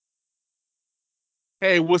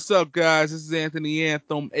Hey, what's up, guys? This is Anthony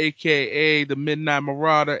Anthem, aka the Midnight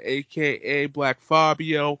Marauder, aka Black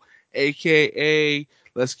Fabio, aka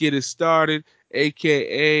Let's Get It Started,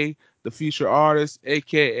 aka the Future Artist,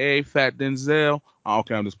 aka Fat Denzel. Oh,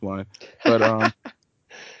 okay, I'm just playing. But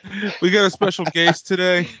we got a special guest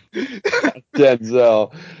today.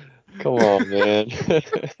 Denzel. Come on, man.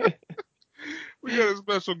 We got a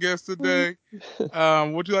special guest today.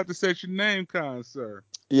 Would you like to say your name, kind sir?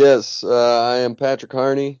 Yes, I am Patrick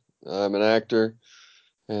Harney. I'm an actor,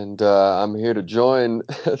 and I'm here to join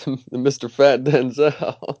the Mr. Fat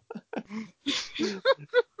Denzel.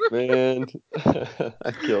 Man,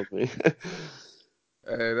 that killed me.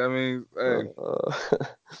 Hey, that means hey,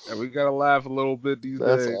 Uh, we gotta laugh a little bit these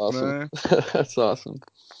that's days, awesome. man. That's awesome.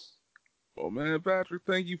 Well, man, Patrick,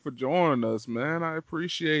 thank you for joining us, man. I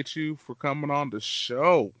appreciate you for coming on the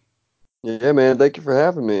show. Yeah, man. Thank you for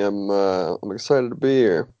having me. I'm excited to be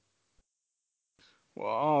here. Well,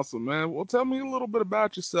 awesome, man. Well, tell me a little bit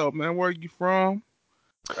about yourself, man. Where are you from?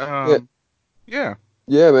 Yeah, Um, yeah,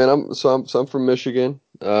 yeah, man. I'm from Michigan.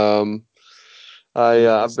 you gotta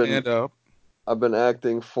I've been stand up.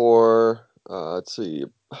 acting for let's see,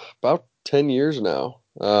 about 10 years now.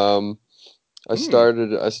 Hmm. I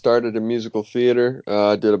started in musical theater.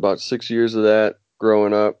 I did about 6 years of that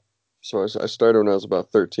growing up. I started when I was about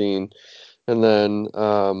 13, and then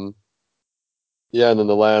yeah, and then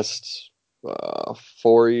the last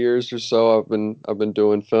 4 years or so, I've been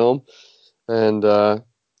doing film, and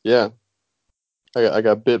yeah, I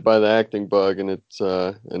got bit by the acting bug, and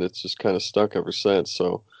it's just kind of stuck ever since.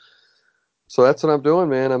 So that's what I'm doing,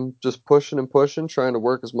 man. I'm just pushing and pushing, trying to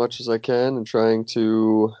work as much as I can, and trying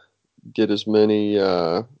to get as many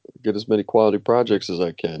quality projects as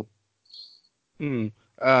I can. Hmm.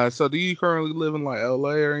 So do you currently live in like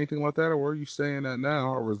LA or anything like that, or where are you staying at now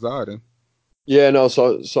or residing? Yeah, no,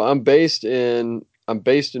 so I'm based in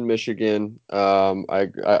Michigan. I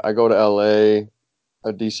go to LA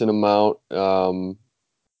a decent amount. I'll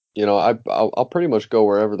pretty much go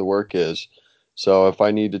wherever the work is. So if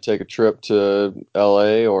I need to take a trip to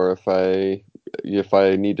LA, or if I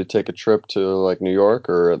need to take a trip to like New York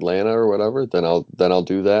or Atlanta or whatever, then I'll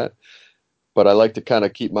do that. But I like to kind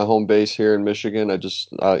of keep my home base here in Michigan. I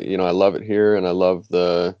love it here, and I love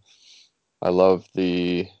the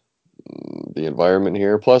environment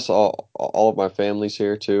here. Plus, all of my family's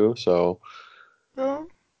here too. Uh,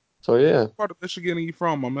 So yeah. what part of Michigan are you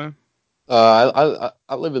from, my man?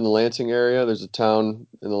 I live in the Lansing area. There's a town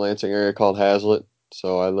in the Lansing area called Hazlet.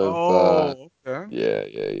 So I live. Oh, okay.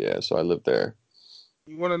 Yeah. So I live there.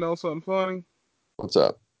 You want to know something funny? What's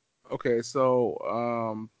up? Okay, so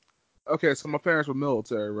my parents were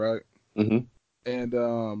military, right? Hmm. And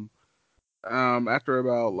after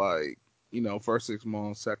about like first 6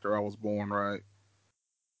 months after I was born, right,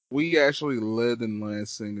 we actually lived in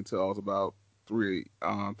Lansing until I was about 4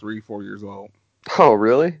 years old. Oh,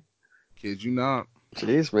 really? Kid you not?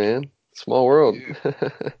 Jeez, man. Small world. Yeah,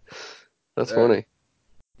 That's that funny.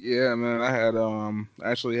 yeah, man. I had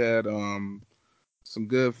actually had some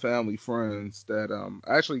good family friends that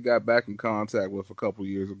I actually got back in contact with a couple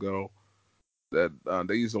years ago. That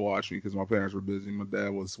they used to watch me because my parents were busy. My dad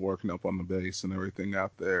was working up on the base and everything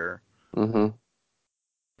out there, Hmm.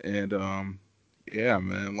 and yeah,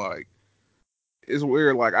 man, like it's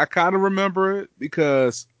weird. Like I kind of remember it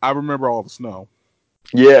because I remember all the snow.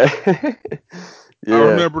 Yeah. I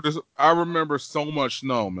Yeah. remember this. I remember so much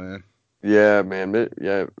snow, man. Yeah, man.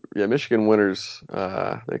 Yeah. Michigan winters,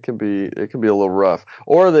 they can be a little rough,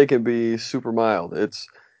 or they can be super mild. It's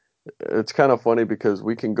kind of funny because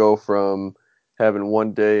we can go from having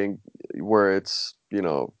one day where it's,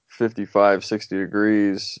 55, 60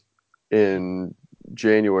 degrees in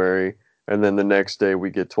January, and then the next day we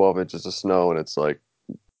get 12 inches of snow and it's like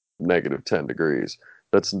negative 10 degrees.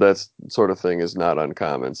 That's sort of thing is not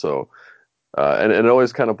uncommon. So, and it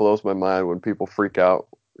always kind of blows my mind when people freak out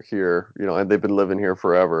here, and they've been living here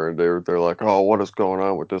forever, and they're like, "Oh, what is going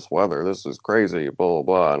on with this weather? This is crazy." Blah blah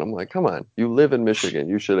blah. And I'm like, "Come on, you live in Michigan.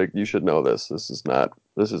 You should know this. This is not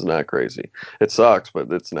crazy. It sucks,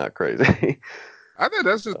 but it's not crazy." I think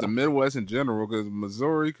that's just the Uh, Midwest in general. Because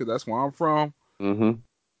Missouri, because that's where I'm from, hmm.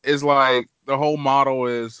 is like the whole motto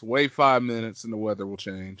is wait 5 minutes and the weather will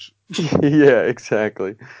change. Yeah,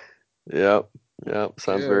 exactly. Yep. Yep.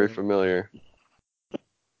 Sounds very Yeah, familiar.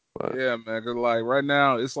 But yeah, man. 'Cause like right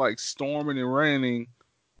now it's like storming and raining.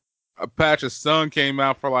 A patch of sun came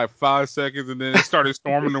out for like 5 seconds, and then it started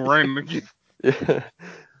storming and raining again. yeah.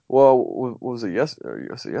 Well, what was it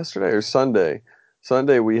yesterday or Sunday?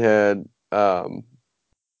 Sunday we had a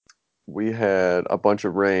bunch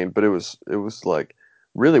of rain, but it was like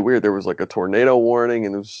really weird. There was like a tornado warning,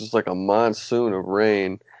 and it was just like a monsoon of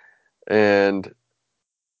rain. And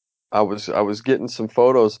I was getting some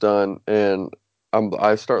photos done, and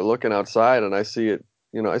I start looking outside, and I see it.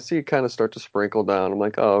 I see it kind of start to sprinkle down. I'm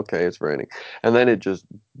like, oh, okay, it's raining. And then it just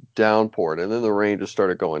downpoured, and then the rain just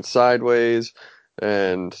started going sideways,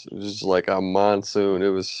 and it was just like a monsoon. It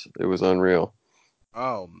was unreal.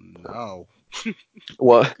 Oh no.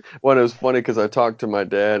 Well, well, it was funny because I talked to my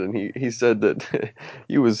dad, and he said that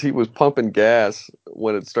he was pumping gas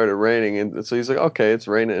when it started raining, and so he's like, okay, it's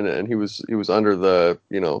raining, and he was under the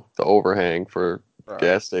overhang for Right.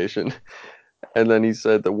 gas station, and then he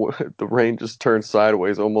said the rain just turned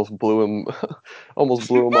sideways, almost blew him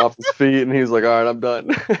off his feet, and he was like, all right, I'm done.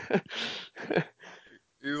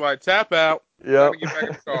 He's like, tap out. Time Yep. to get back in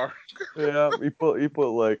the car. Yeah, he put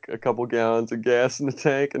like a couple gallons of gas in the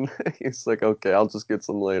tank, and he's like, okay, I'll just get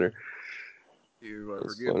some later. He's like,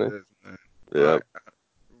 That's forget funny. this, man. Yep.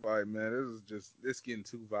 Like, man, this getting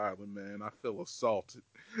too violent, man. I feel assaulted.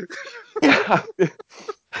 Yeah,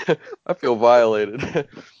 I feel violated.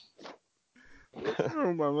 What's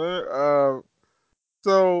wrong, my man?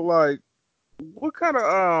 So like, what kind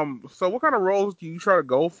of roles do you try to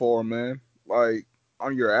go for, man? Like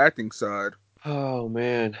on your acting side. Oh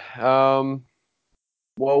man.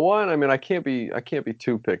 Well, one, I mean, I can't be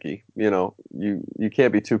too picky. You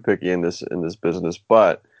can't be too picky in this business,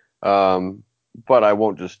 um, but I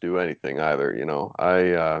won't just do anything either.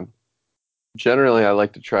 I generally I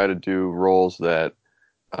like to try to do roles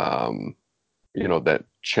um, that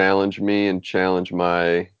challenge me and challenge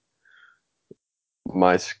my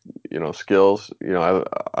skills.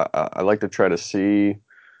 I like to try to see.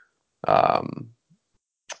 Um,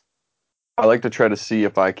 I like to try to see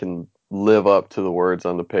if I can live up to the words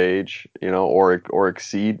on the page, or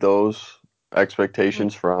exceed those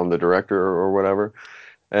expectations from the director or whatever.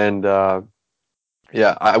 And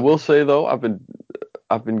yeah, I will say though, I've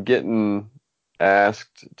been getting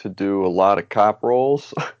asked to do a lot of cop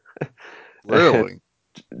roles, and Really?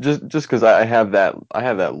 just because I have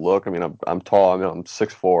that look. I mean, I'm tall. I mean, I'm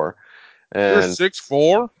 6'4", You're and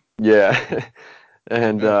 6'4"? yeah,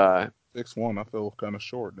 and Man, 6'1". I feel kind of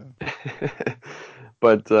short now.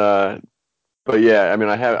 but yeah, I mean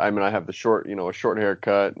I have the a short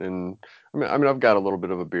haircut, and I mean I've got a little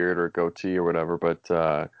bit of a beard or a goatee or whatever, but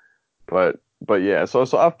yeah, so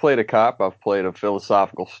I've played a cop, I've played a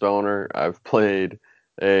philosophical stoner, I've played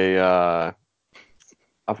a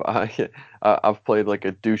I've I've played like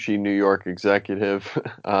a douchey New York executive,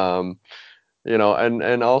 and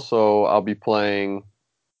also I'll be playing.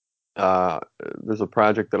 Uh, there's a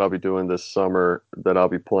project that I'll be doing this summer that I'll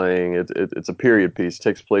be playing. It's a period piece. It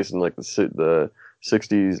takes place in like the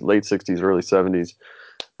 60s, late 60s, early 70s,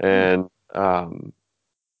 Hmm. and um,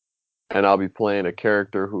 and I'll be playing a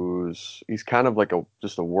character he's kind of like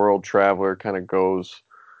just a world traveler, kind of goes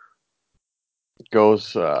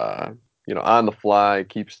on the fly,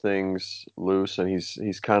 keeps things loose, and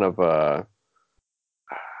he's kind of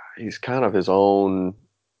his own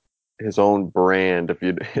brand, if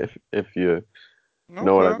you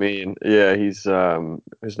know what I Okay. mean. Yeah, his name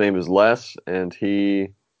is Les, and he's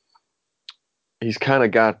kind of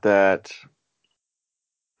got that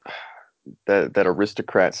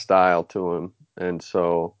aristocrat style to him, and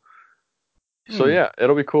so Hmm. yeah,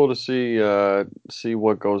 it'll be cool to see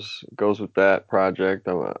what goes with that project.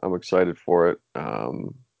 I'm excited for it.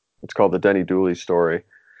 It's called the Denny Dooley story,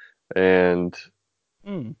 and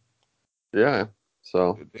Hmm. yeah,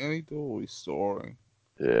 so The Danny Dooley story.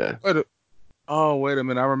 yeah, Wait a, wait a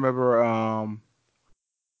minute. I remember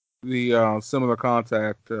the similar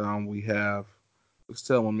contact we have was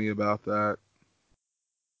telling me about that.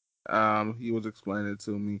 He was explaining it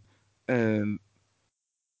to me, and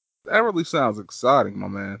that really sounds exciting, my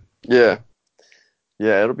man. yeah,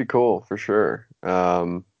 yeah, it'll be cool for sure.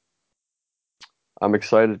 I'm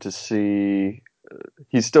excited to see.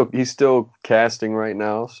 He's still casting right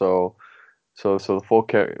now, so the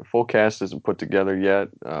full cast isn't put together yet.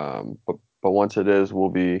 But once it is, we'll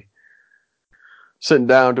be sitting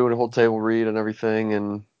down doing a whole table read and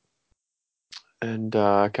everything, and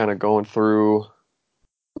kind of going through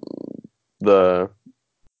the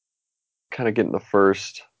kind of getting the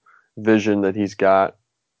first vision that he's got,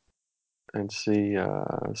 and see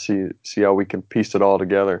how we can piece it all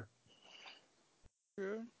together.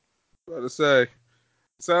 Yeah. About to say,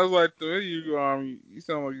 sounds like to me you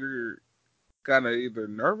sound like you're kind of either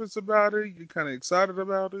nervous about it, you're kind of excited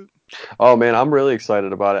about it. Oh man, I'm really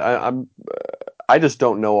excited about it. I just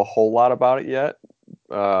don't know a whole lot about it yet.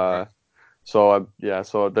 Right. Uh, yeah,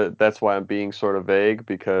 so that's why I'm being sort of vague,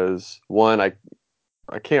 because one, I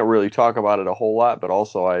can't really talk about it a whole lot, but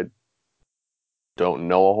also don't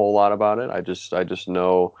know a whole lot about it. I just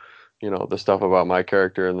know, the stuff about my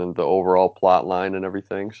character and then the overall plot line and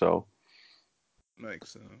everything.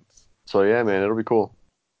 Makes sense. So yeah, man, Oh, it'll be cool.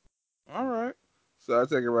 all right. So I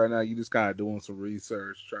take it right now you just kind of doing some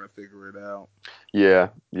research, trying to figure it out. Yeah,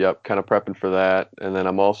 yep, kind of prepping for that. And then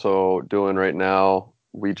I'm also doing right now,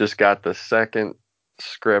 we just got the second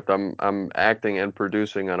script. I'm acting and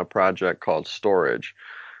producing on a project called Storage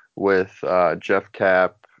with Jeff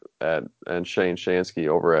Kapp and Shane Shansky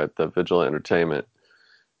over at the Vigilant Entertainment.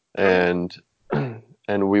 Okay. And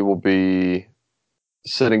and we will be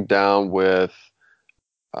sitting down with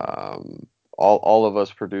all of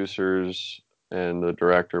us producers and the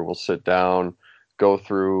director will sit down, go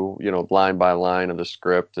through, line by line of the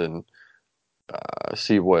script and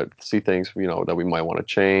see things, that we might want to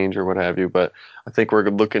change or what have you. But I think we're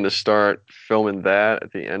looking to start filming that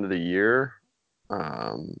at the end of the year,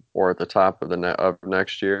 or at the top of of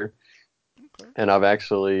next year. Okay. And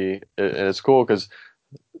and it's cool because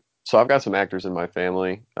so I've got some actors in my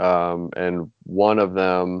family, and one of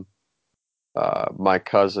them, my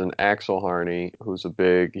cousin Axel Harney, who's a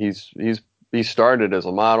big, he started as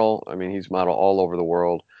a model. I mean, he's modeled all over the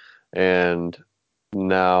world, and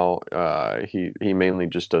now he mainly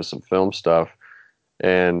just does some film stuff.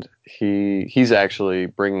 And he's actually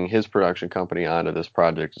bringing his production company onto this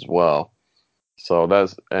project as well. So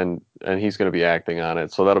and he's going to be acting on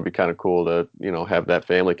it. So that'll be kind of cool to have that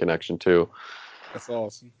family connection too. That's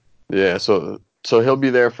awesome. Yeah. So he'll be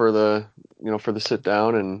there for the for the sit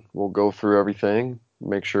down, and we'll go through everything,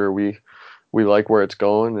 make sure we like where it's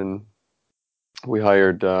going, and we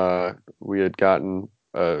had gotten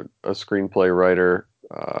a screenplay writer,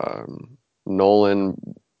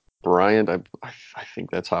 Nolan Bryant. I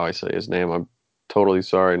think that's how I say his name. I'm totally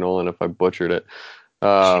sorry, Nolan, if I butchered it.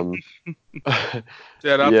 Um,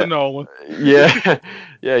 Shout out to yeah, Nolan. yeah,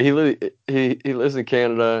 yeah. He lives in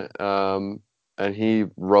Canada, and he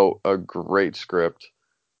wrote a great script.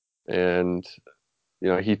 And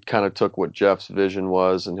he kind of took what Jeff's vision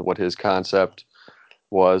was and what his concept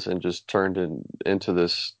was, and just turned it into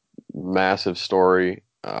this massive story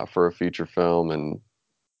for a feature film.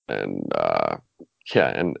 And yeah,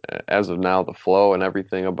 and as of now, the flow and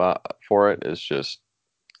everything about for it is just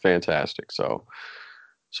fantastic.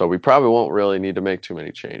 So we probably won't really need to make too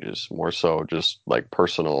many changes. More so, just like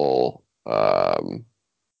personal,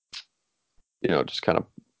 just kind of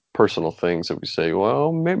personal things that we say.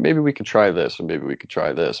 Well, maybe we could try this, or maybe we could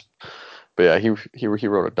try this. But yeah, he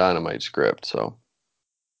wrote a dynamite script. So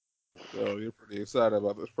So you're pretty excited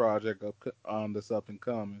about this project that's up and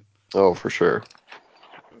coming. oh, for sure.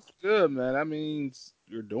 That's good, man. That means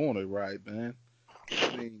you're doing it right, man. I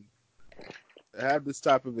mean, to have this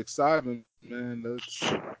type of excitement, man,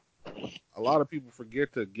 that's a lot of people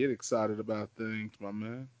forget to get excited about things, my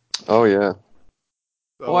man. Oh yeah.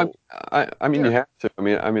 Well, So I mean, you yeah, have to. I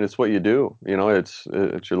mean, it's what you do. It's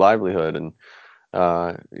your livelihood, and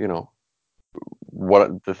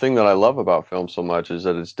what the thing that I love about film so much is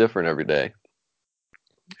that it's different every day.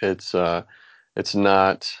 It's it's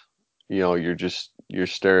not, you're just your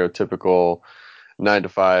stereotypical 9 to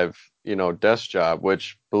 5, desk job.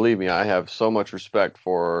 Which, believe me, I have so much respect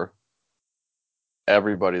for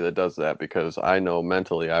everybody that does that because I know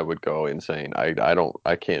mentally I would go insane.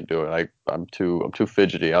 I can't do it. I'm too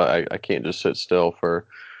fidgety. I can't just sit still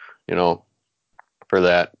you know for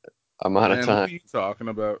that amount of man, who time. you talking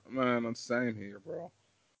about? Man, I'm same here, bro.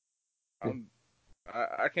 I'm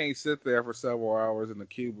I can't sit there for several hours in the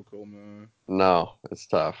cubicle, man. No, it's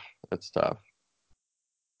tough. It's tough.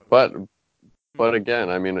 But Hmm. again,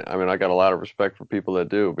 I got a lot of respect for people that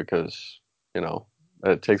do because, you know,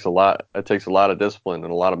 it takes a lot. It takes a lot of discipline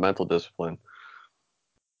and a lot of mental discipline.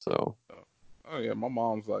 So, Oh yeah, my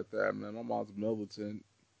mom's like that, man. My mom's militant.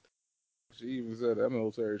 She even said that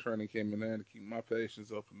military training came in handy to keep my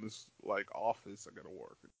patients up in this like office I gotta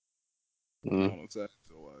work. You know mm, what I'm saying?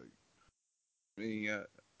 So like, me, yeah,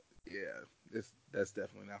 that's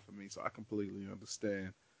definitely not for me. So I completely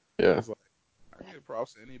understand. yeah, It's like I give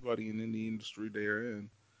props to anybody in any industry they're in,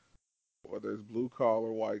 whether it's blue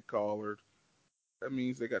collar, white collar. That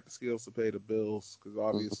means they got the skills to pay the bills because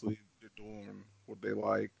mm, obviously they're doing what they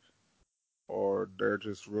like, or they're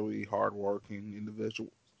just really hardworking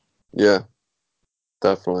individuals. yeah,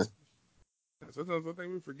 definitely. Sometimes I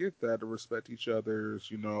think we forget that to respect each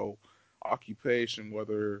other's, occupation,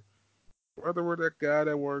 whether we're that guy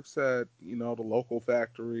that works at, the local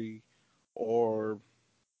factory, or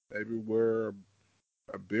maybe we're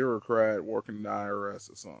a bureaucrat working in the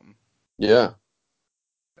IRS or something. Yeah,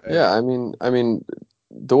 yeah. Hey,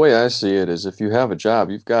 The way I see it is, if you have a job,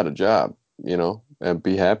 you've got a job, and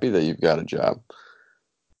be happy that you've got a job.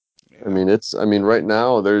 Yeah. I mean, right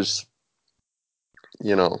now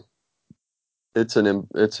you know, it's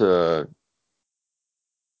a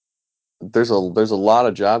there's a lot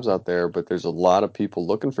of jobs out there, but there's a lot of people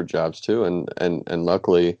looking for jobs too, and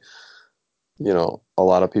luckily, a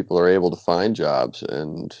lot of people are able to find jobs,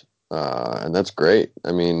 and that's great.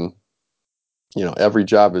 I mean, every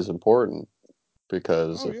job is important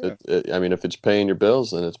because Oh if yeah. I mean, if it's paying your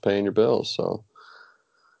bills, then it's paying your bills. So,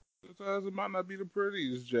 Sometimes it might not be the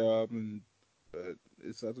prettiest job, but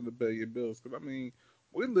it's something to pay your bills. Cause I mean,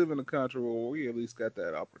 we live in a country where we at least got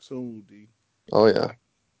that opportunity. oh yeah, Like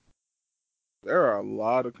there are a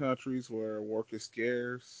lot of countries where work is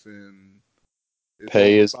scarce and it's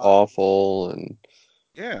pay is overpopulated. awful, and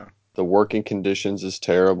Yeah. the working conditions is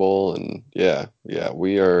terrible, and yeah,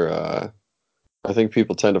 we are. I think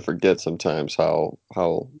people tend to forget sometimes how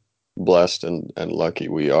blessed and lucky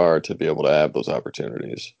we are to be able to have those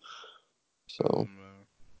opportunities. So, Man.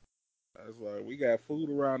 That's like we got food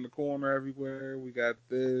around the corner everywhere. We got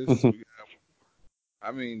this. We got.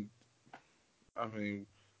 I mean, I mean,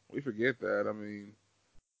 we forget that. I mean,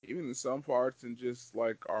 even in some parts in just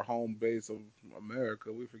like our home base of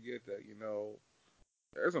America, we forget that.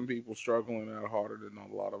 There's some people struggling out harder than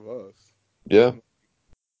a lot of us. yeah,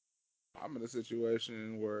 I'm in a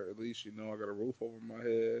situation where at least I got a roof over my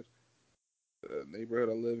head. The neighborhood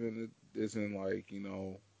I live in isn't like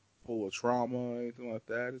full of trauma or anything like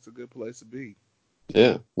that. It's a good place to be.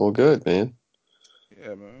 yeah. Well, good, man.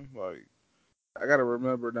 Yeah, man. Like I gotta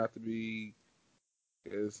remember not to be,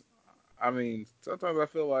 because I mean sometimes I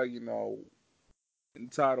feel like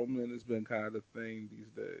entitlement has been kind of the thing these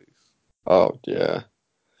days. Oh, yeah.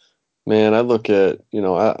 Man, I look at,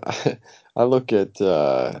 I look at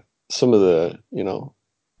some of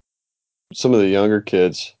some of the younger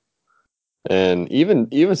kids, and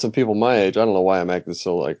even some people my age. I don't know why I'm acting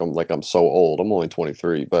so like I'm so old. I'm only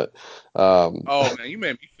 23, but um Oh man, you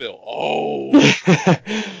made me feel old.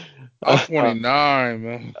 I'm 29,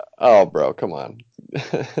 man. oh, bro, come on.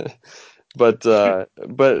 But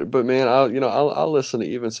man, I'll listen to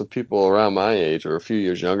even some people around my age or a few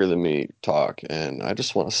years younger than me talk, and I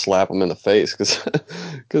just want to slap them in the face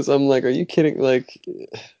because I'm like, are you kidding? Like,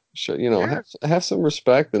 Yeah, have some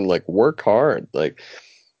respect and like work hard. Like,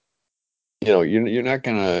 you're not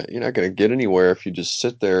gonna get anywhere if you just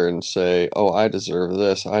sit there and say, oh, I deserve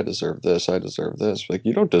this, I deserve this, I deserve this. Like,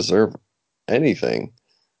 you don't deserve anything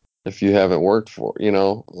if you haven't worked for,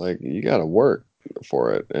 like you got to work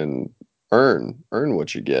for it and earn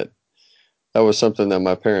what you get. That was something that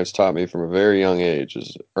my parents taught me from a very young age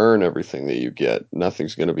is earn everything that you get.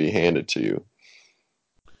 Nothing's going to be handed to you.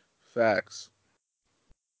 facts.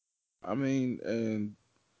 I mean,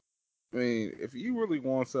 if you really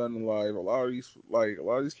want something in life, a lot of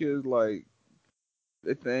these kids like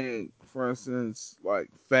they think, for instance, like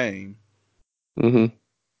fame. Hmm.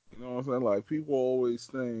 You know what I'm saying? Like people always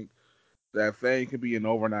think that fame can be an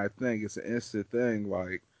overnight thing. It's an instant thing.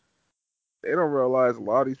 Like they don't realize a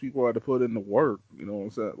lot of these people had to put in the work. You know what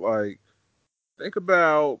I'm saying? Like think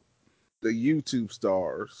about the YouTube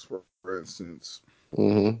stars, for instance.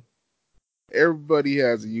 Hmm. Everybody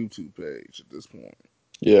has a YouTube page at this point.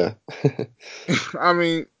 Yeah. I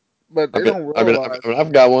mean, but I they mean, don't I realize. mean,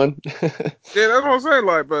 I've got one. Yeah, that's what I'm saying.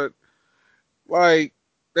 Like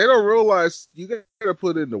they don't realize you gotta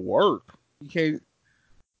put in the work. You can't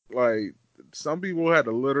like some people had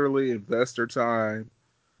to literally invest their time.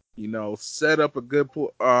 Set up a good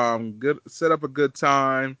set up a good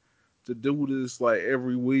time to do this like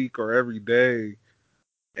every week or every day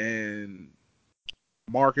and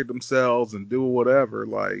market themselves and do whatever.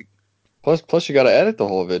 Like Plus, you got to edit the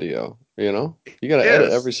whole video. You got to edit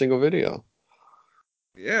every yes, single video.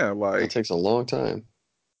 yeah, That like takes a long time.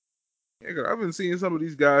 yeah, 'cause I've been seeing some of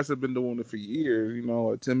these guys have been doing it for years.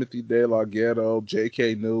 Like Timothy De La Ghetto,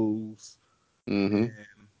 J.K. News, and Hmm.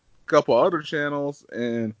 a couple other channels,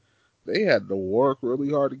 and they had to work really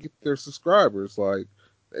hard to get their subscribers. Like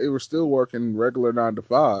they were still working regular 9 to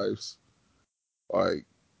 5s. Like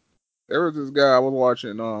there was this guy I was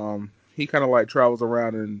watching. He kind of like travels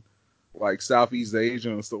around in like Southeast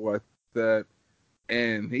Asia and stuff like that,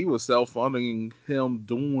 and he was self funding him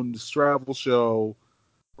doing this travel show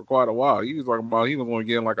for quite a while. He was talking about he was only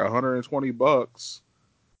getting like $120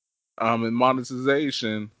 in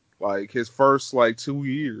monetization like his first like 2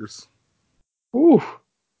 years. Whew.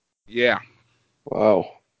 Yeah.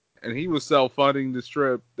 Wow. And he was self funding this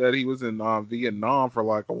trip that he was in Vietnam for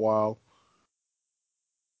like a while.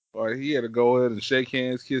 Like he had to go ahead and shake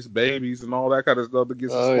hands, kiss babies, and all that kind of stuff to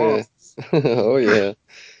get some Oh yeah. sponsors. Oh yeah.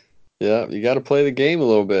 Yeah. You got to play the game a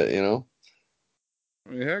little bit.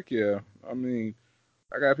 I mean, heck yeah. I mean,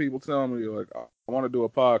 I got people telling me like, I want to do a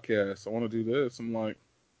podcast. I want to do this. I'm like,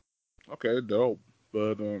 okay, dope.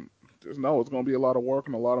 But just know it's gonna be a lot of work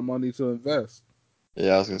and a lot of money to invest.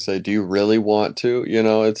 Yeah, I was gonna say, do you really want to? You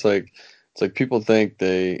know, it's like people think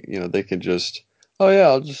they, they can just, oh yeah,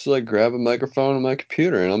 I'll just like grab a microphone on my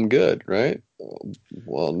computer and I'm good, right?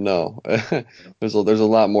 Well, no. There's a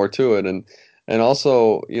lot more to it, and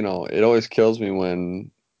also, it always kills me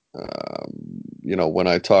when, um, when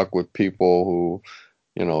I talk with people who,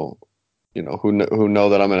 you know, who know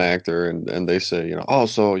that I'm an actor, and they say, oh,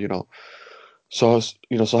 so,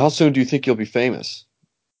 so how soon do you think you'll be famous?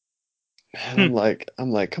 And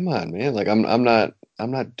I'm like, come on, man. Like I'm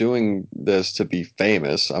not doing this to be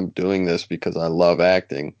famous. I'm doing this because I love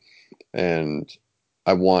acting and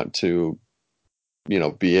I want to,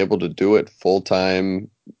 be able to do it full time,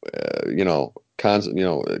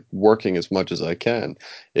 constant, working as much as I can.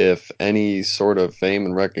 If any sort of fame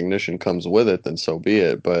and recognition comes with it, then so be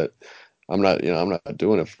it. But I'm not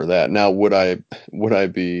doing it for that. Now, would I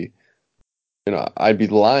be I'd be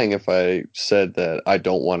lying if I said that I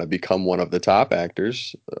don't want to become one of the top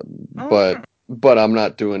actors, Oh but yeah, but I'm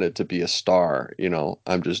not doing it to be a star,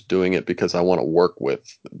 I'm just doing it because I want to work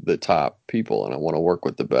with the top people and I want to work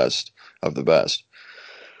with the best of the best.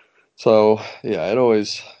 So, yeah,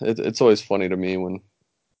 it's always funny to me when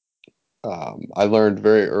I learned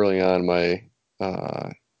very early on my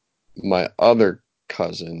other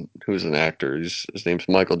cousin who's an actor. His name's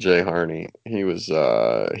Michael J. Harney. He was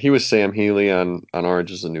Sam Healy on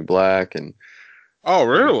Orange is the New Black, and oh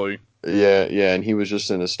really? yeah, yeah, and he was just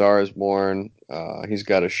in A Star Is Born. He's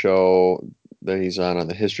got a show that he's on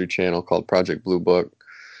the History Channel called Project Blue Book.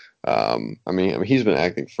 I mean, he's been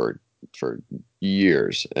acting for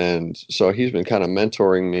years, and so he's been kind of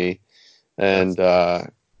mentoring me, That's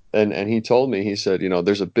and and he told me, he said,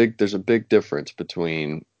 there's a big difference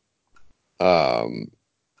between um,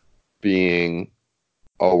 being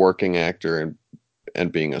a working actor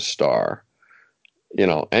and being a star.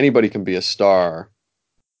 Anybody can be a star,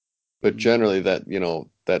 but mhm. generally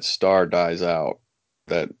that star dies out,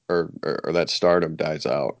 or that stardom dies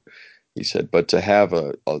out. He said, but to have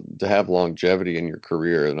longevity in your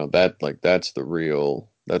career, that's the real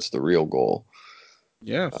goal.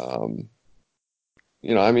 Yes. Um,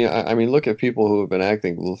 I mean, look at people who have been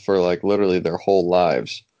acting for like literally their whole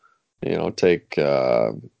lives. Take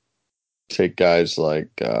guys like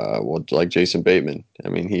Jason Bateman. I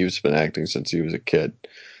mean, he's been acting since he was a kid.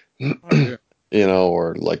 Oh yeah.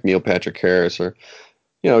 Or like Neil Patrick Harris, or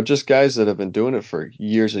just guys that have been doing it for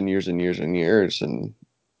years and years and years and years,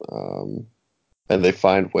 um, and they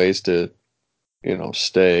find ways to,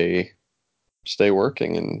 stay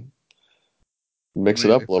working and I mix it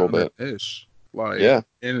mean, they up a little found their bit. niche, like, Yeah.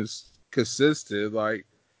 and it's consistent. Like,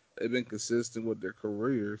 they've been consistent with their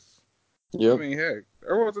careers. I Yep. mean, heck,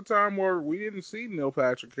 there was a time where we didn't see Neil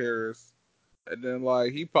Patrick Harris, and then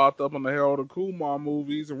like he popped up in the Harold and Kumar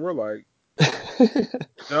movies, and we're like,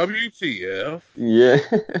 WTF? Yeah.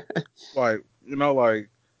 Like, like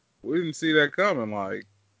we didn't see that coming. Like,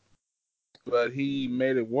 but he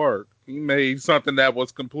made it work. He made something that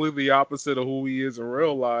was completely opposite of who he is in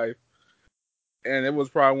real life, and it was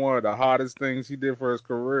probably one of the hottest things he did for his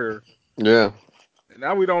career. Yeah. And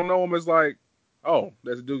now we don't know him as like, oh,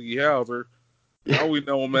 that's Doogie Howser. Now we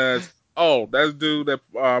know him as, oh, that's dude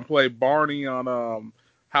that played Barney on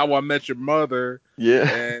How I Met Your Mother, Yeah.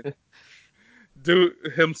 and do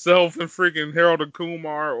himself in freaking Harold and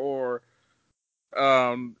Kumar, or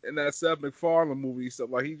in that Seth MacFarlane movie. So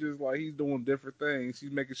like he just like he's doing different things.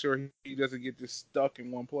 He's making sure he doesn't get just stuck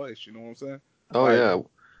in one place. You know what I'm saying? Oh Like, yeah.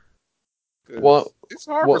 cause What it's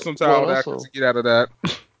hard for what some what child actors also? to get out of that.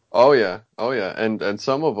 Oh yeah. Oh yeah. And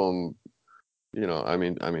some of them, I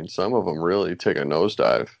mean some of them really take a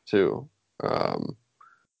nosedive too. Um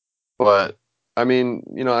but I mean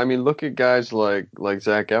look at guys like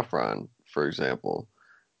Zac Efron, for example.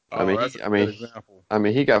 I Oh, mean that's he a I good mean example. I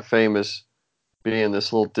mean he got famous being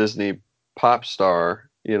this little Disney pop star,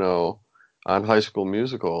 on High School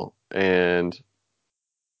Musical,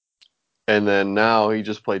 and then now he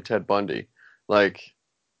just played Ted Bundy. Like,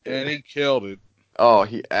 And he killed it. oh,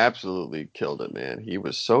 he absolutely killed it, man. He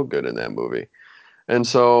was so good in that movie. And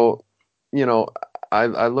so, you know,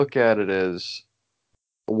 I look at it as,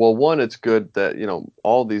 well, one, it's good that,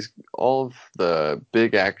 all of the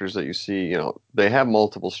big actors that you see, they have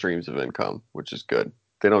multiple streams of income, which is good.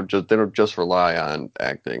 They don't just rely on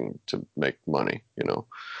acting to make money, Yeah, you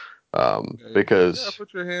gotta because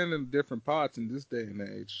put your hand in different pots in this day and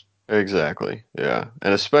age. exactly, yeah,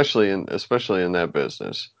 and especially in that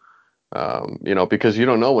business, because you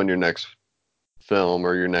don't know when your next film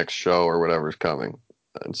or your next show or whatever is coming,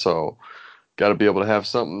 and so got to be able to have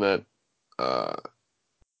something that uh,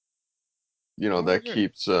 Oh that yeah.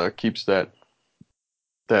 keeps that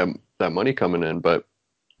that money coming in. But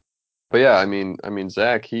yeah, I mean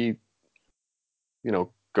Zach, he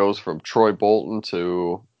goes from Troy Bolton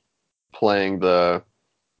to playing the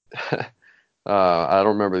I don't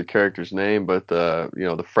remember the character's name, but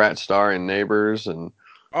the frat star in Neighbors, and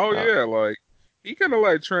Oh uh, yeah, like he kind of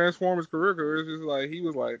like transformed his career. 'Cause it's just like he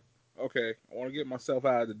was like, okay, I want to get myself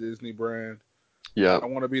out of the Disney brand. yeah. I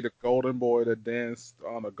want to be the golden boy that danced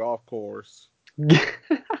on a golf course,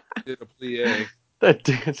 did a plie. That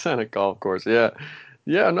dance on a golf course. Yeah.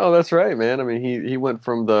 Yeah, no, that's right, man. I mean, he went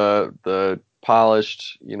from the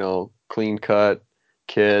polished, clean cut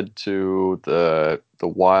kid to the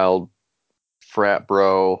wild frat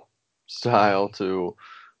bro style to,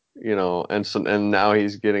 and now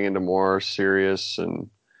he's getting into more serious and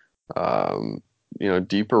um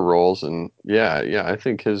deeper roles. And yeah, I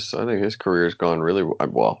think his career's gone really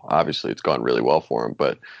well. Obviously it's gone really well for him,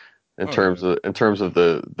 but in Oh terms yeah. of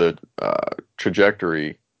the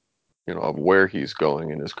trajectory, of where he's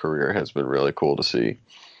going in his career has been really cool to see.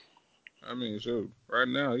 I mean, shoot, right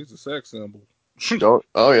now he's a sex symbol.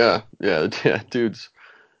 Oh yeah, yeah, yeah, dudes.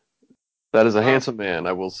 That is a um, handsome man,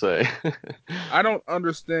 I will say. I don't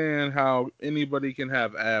understand how anybody can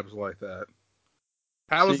have abs like that.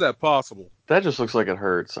 How is See, that possible? that just looks like it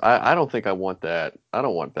hurts. I don't think I want that. I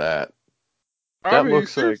don't want that. I That mean,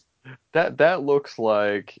 looks like seriously. that looks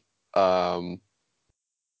like um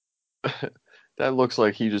that looks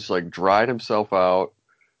like he just like dried himself out,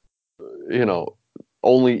 you know,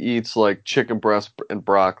 only eats like chicken breast and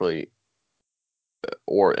broccoli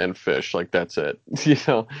and fish. Like that's it.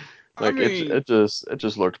 I Like it mean, it just it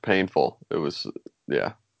just looked painful. It was,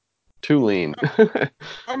 yeah, too lean.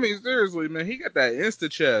 I mean, seriously, man, he got that insta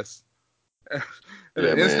chest and the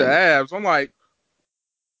Yeah, insta man. abs. I'm like,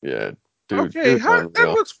 Yeah, okay, dude's how that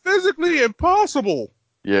unreal. looks physically impossible.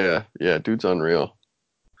 Yeah, yeah, dude's unreal.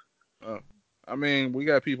 Uh, I mean, we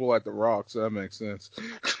got people like The Rock, so that makes sense.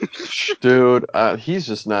 Dude,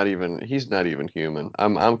 he's not even human.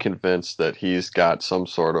 I'm convinced that he's got some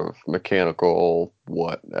sort of mechanical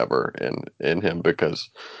whatever in him, because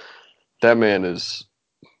that man is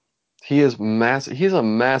massive. He's a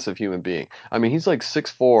massive human being. I mean, he's like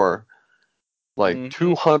 6'4", like Hmm.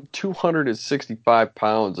 200, 265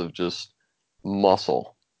 pounds of just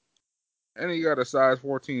muscle. And he got a size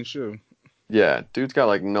 14 shoe. Yeah, dude's got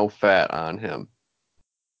like no fat on him.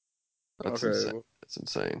 That's Okay, insane. well, That's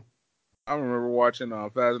insane. I remember watching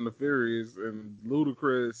Fast and the Furious and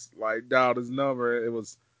Ludacris like dialed his number. It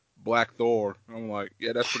was Black Thor. I'm like,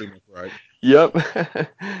 yeah, that's pretty much right. Yep.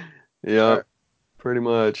 Yep, That pretty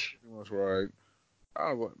much. pretty much right.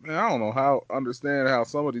 I was like, man, I don't know how understand how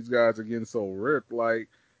some of these guys are getting so ripped. Like,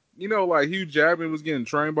 like Hugh Jackman was getting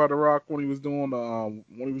trained by The Rock when he was doing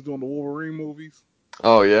the Wolverine movies.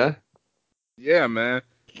 Oh yeah? Yeah, man.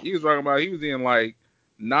 He was talking about he was eating like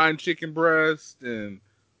 9 chicken breasts and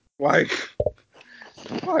like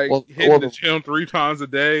like Well, hitting the gym 3 times a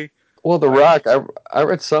day. The Like, Rock, I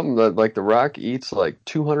read something that like The Rock eats like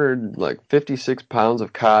 200 like 56 pounds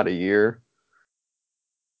of cod a year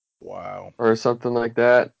wow. or something like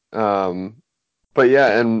that. But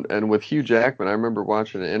yeah, and with Hugh Jackman, I remember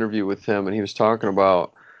watching an interview with him, and he was talking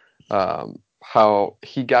about how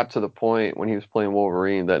he got to the point when he was playing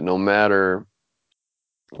Wolverine that no matter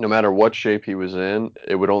what shape he was in,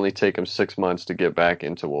 it would only take him 6 months to get back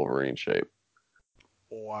into Wolverine shape,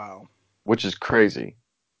 Wow. which is crazy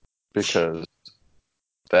because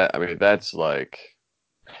I mean, that's like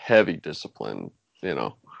heavy discipline, you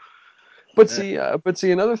know. Man, But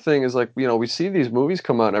see, another thing is like, we see these movies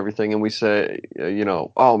come out and everything, and we say,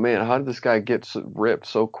 oh man, how did this guy get ripped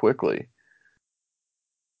so quickly?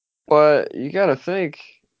 But you got to think,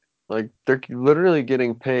 like, they're literally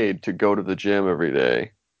getting paid to go to the gym every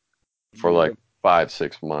day for like yep. 5,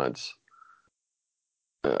 6 months.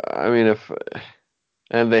 I mean,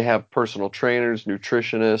 and they have personal trainers,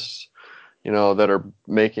 nutritionists, that are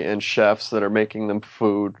making, and chefs that are making them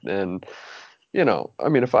food. And, I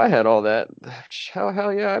mean, if I had all that,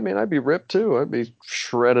 hell yeah, I mean, I'd be ripped too. I'd be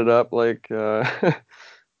shredded up like,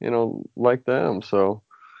 like them. So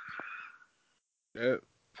Yeah.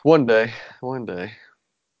 one day, one day.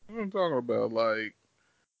 What I'm talking about, like,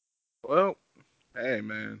 well, hey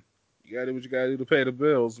man, you gotta do what you gotta do to pay the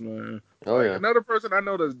bills, man. Oh Like yeah. another person I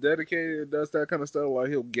know that's dedicated, does that kind of stuff, like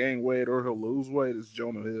he'll gain weight or he'll lose weight is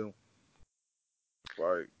Jonah Hill.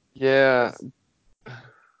 Like Yeah, that's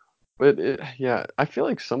but yeah, I feel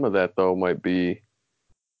like some of that though might be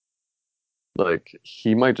like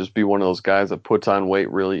he might just be one of those guys that puts on weight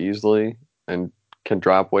really easily and can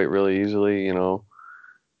drop weight really easily,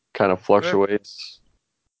 kind of eh, fluctuates.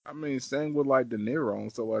 I mean, same with like De Niro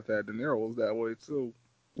and stuff like that. De Niro was that way too.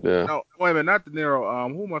 Yeah. No, wait a minute, not De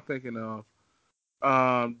Niro. Who am I thinking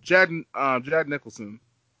of? Jack Nicholson.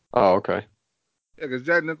 Oh, okay. Yeah, because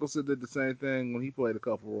Jack Nicholson did the same thing when he played a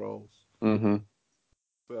couple roles. Mm-hmm.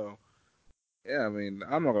 So yeah, I mean,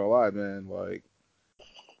 I'm not gonna lie, man. Like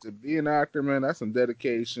to be an actor, man, that's some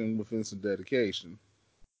dedication within some dedication.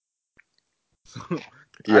 I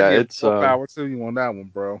Yeah, give it's more power to you on that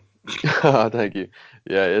one, bro. thank you.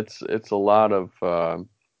 Yeah, it's a lot of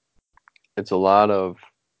it's a lot of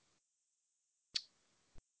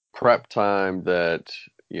prep time that,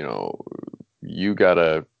 you know, you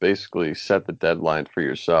gotta basically set the deadline for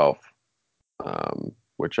yourself,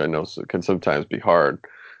 which I know can sometimes be hard,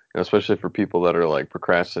 especially for people that are like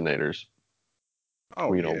procrastinators.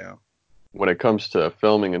 Oh You know, yeah. when it comes to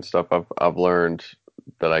filming and stuff, I've learned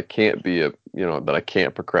that I can't be that I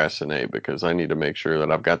can't procrastinate because I need to make sure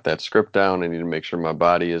that I've got that script down. I need to make sure my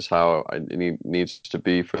body is how it needs to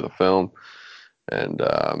be for the film, and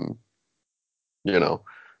you know,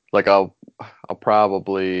 like I'll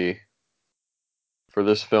probably for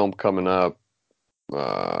this film coming up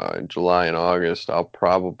in July and August, I'll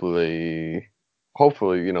probably,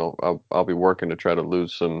 hopefully, I'll be working to try to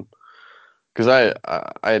lose some because I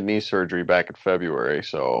had knee surgery back in February,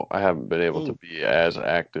 so I haven't been able to Ooh. be as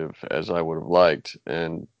active as I would have liked,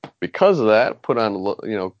 and because of that, put on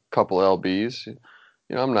couple lbs.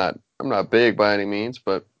 I'm not big by any means,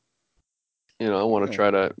 but I Yeah. want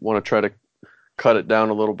to try to cut it down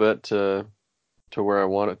a little bit to where I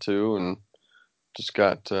want it to, and just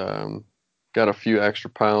got a few extra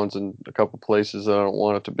pounds in a couple places that I don't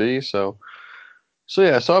want it to be. So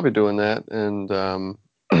yeah, so I'll be doing that, and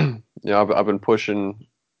I've been pushing,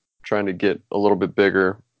 trying to get a little bit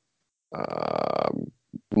bigger,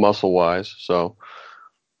 muscle wise. So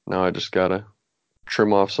now I just gotta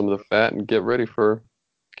trim off some of the fat and get ready for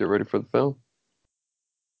the film.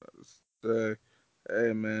 Uh,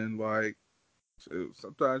 hey man, like shoot,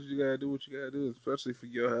 sometimes you gotta do what you gotta do, especially for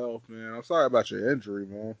your health, man. I'm sorry about your injury,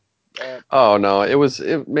 man. Oh no, man,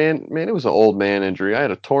 it was an old man injury. I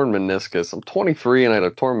had a torn meniscus. I'm 23 and I had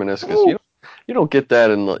a torn meniscus. Ooh. You don't get that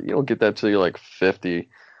you don't get that till you're like 50, you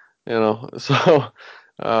know. So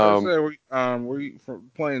I um say, were you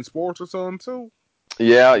from playing sports or something too?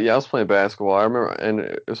 yeah, I was playing basketball. I remember, and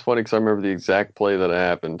it was funny because I remember the exact play that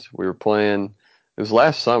happened. We were playing. It was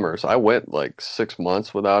last summer, so I went like 6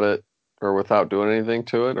 months without it or without doing anything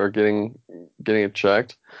to it or getting it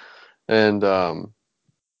checked. And we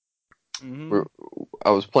Mm-hmm.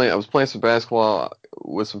 I was playing some basketball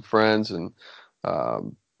with some friends, and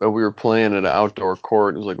but we were playing at an outdoor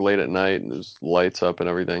court. It was like late at night, and there's lights up and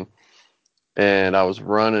everything. And I was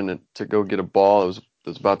running to go get a ball. It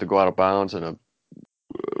was about to go out of bounds, and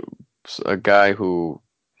a guy who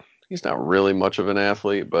he's not really much of an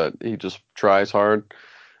athlete, but he just tries hard.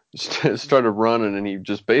 Started running, and he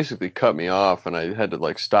just basically cut me off, and I had to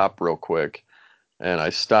like stop real quick. And I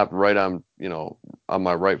stopped right on, on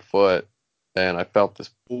my right foot, and I felt this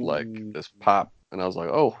like Ooh. this pop, and I was like,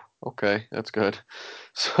 oh, okay, that's good.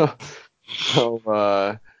 So,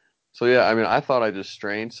 so, so yeah, I mean, I thought I just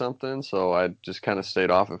strained something, so I just kind of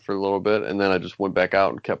stayed off it for a little bit, and then I just went back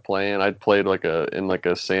out and kept playing. I'd played in like a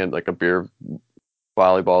like a beer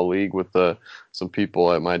volleyball league with some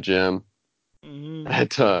people at my gym. Mm-hmm.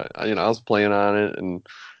 I was playing on it, and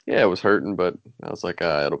yeah, it was hurting, but I was like,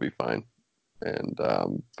 it'll be fine. And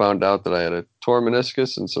found out that I had a torn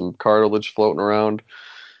meniscus and some cartilage floating around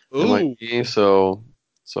in my Ooh. knee. So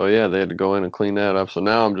yeah, they had to go in and clean that up. So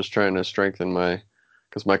now I'm just trying to strengthen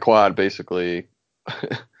because my quad basically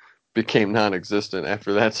became non-existent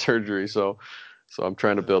after that surgery. So I'm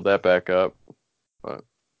trying to build that back up. But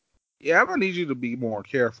Yeah, I'm gonna need you to be more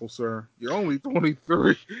careful, sir. You're only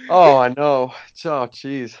 23. oh, I know. Oh,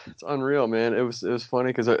 jeez, it's unreal, man. It was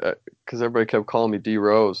funny because everybody kept calling me D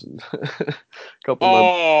Rose, and a couple of my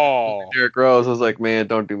Oh. Derrick Rose. I was like, man,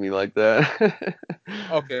 don't do me like that.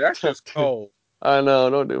 Okay, that's just cold. I know,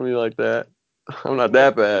 don't do me like that. I'm not Like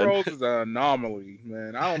that D bad. Rose is an anomaly,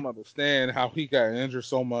 man. I don't understand how he got injured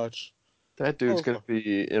so much. That I dude's was gonna like,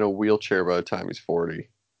 be in a wheelchair by the time he's 40.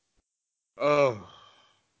 oh.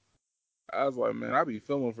 I was like, man, I be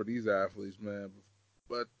feeling for these athletes, man.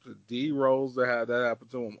 But the D Rose that had that happen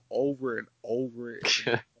to him over and over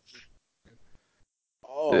and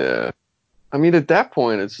oh, Yeah. I mean, at that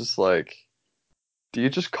point, it's just like, do you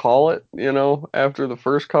just call it, after the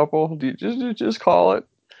first couple? Do you just call it?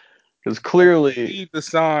 Because like clearly, read the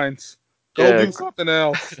signs. Go yeah, do something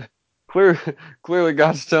else. clear, clearly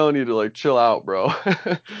God's telling you to like chill out, bro.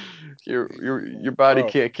 Your body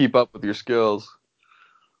Bro, can't keep up with your skills.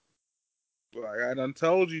 like I done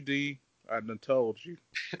told you, D. I done told you.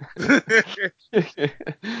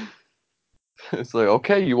 It's like,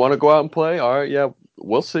 okay, you want to go out and play? All right, yeah,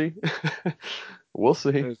 we'll see. We'll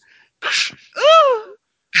see. It's,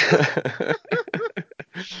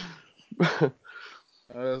 I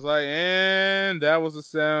was like, and that was the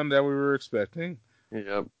sound that we were expecting.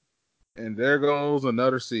 Yep. And there goes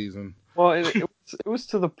another season. Well, and it was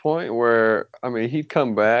to the point where I mean he'd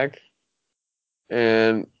come back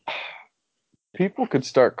and people could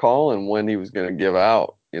start calling when he was going to give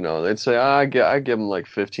out. They'd say, I give him like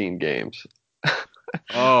 15 games,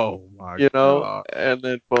 Oh my god. and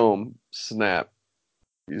then boom, snap.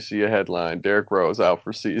 You see a headline: Derrick Rose out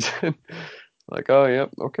for season. Like, oh,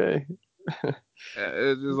 yep, okay.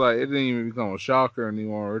 It's just like it didn't even become a shocker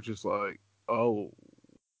anymore. It's just like, oh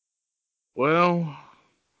well,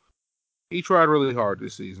 he tried really hard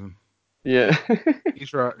this season. Yeah. He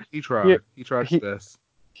tried. He he, tried. He tried his he best.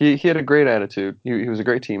 he had a great attitude. He was a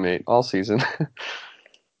great teammate all season.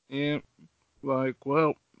 And like,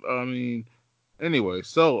 well, I mean, anyway.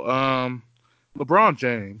 So, LeBron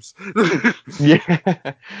James, Yeah.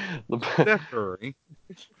 Steph Curry.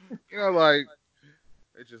 Like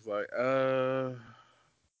it's just like, D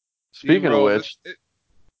Speaking of Rose. which,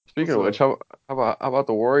 speaking What's of which, up? how about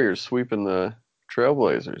the Warriors sweeping the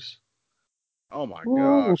Trailblazers? Oh my Ooh.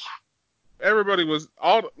 gosh. Everybody was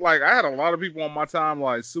all like, I had a lot of people on my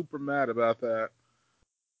timeline super mad about that.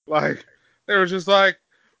 Like, they were just like,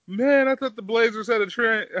 man, I thought the Blazers had a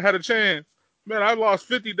chance. Man, I lost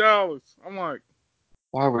 $50. I'm like,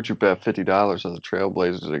 Why would you bet $50 on the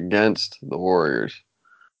Trailblazers against the Warriors?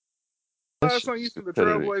 That's that's just not used to the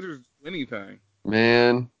stupidity. Trailblazers anything.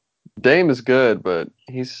 Man, Dame is good, but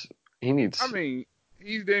he I needs mean,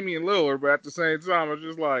 he's Damian Lillard, but at the same time, it's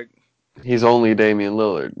just like, he's only Damian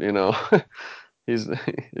Lillard. He's I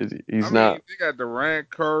he's mean, not they got Durant,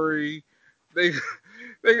 Curry, they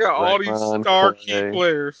they got all these Draymond, star key Clay.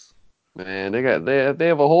 players. Man, they have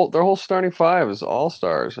their whole starting five is all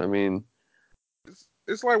stars. I mean,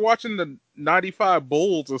 It's like watching the '95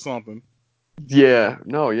 Bulls or something. yeah,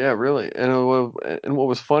 no, yeah, really. And what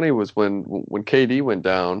was funny was when KD went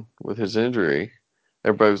down with his injury,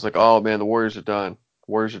 everybody was like, "Oh man, the Warriors are done.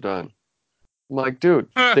 Warriors are done." I'm like, dude,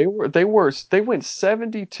 they went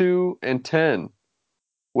 72-10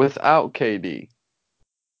 without KD.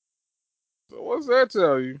 So what's that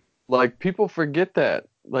tell you? Like people forget that.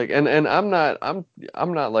 Like and I'm not like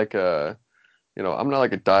I'm not like a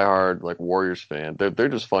diehard like Warriors fan. They're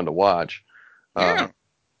just fun to watch. Uh, Yeah.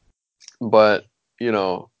 but you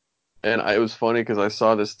know, it was funny because I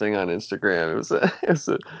saw this thing on Instagram.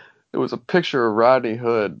 It was a picture of Rodney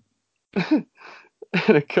Hood, and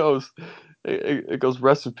it goes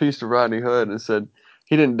rest in peace to Rodney Hood, and it said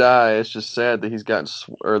he didn't die. It's just sad that he's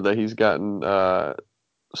gotten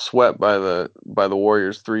swept by the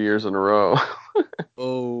Warriors 3 years in a row.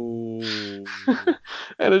 Oh,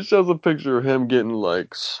 And it shows a picture of him getting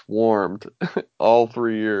like swarmed all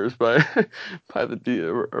 3 years by by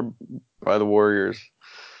the Warriors.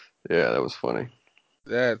 Yeah, that was funny.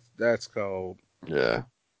 that's cold. Yeah.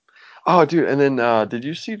 Oh, dude, and then did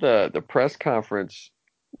you see the press conference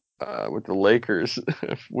with the Lakers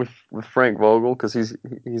with Frank Vogel because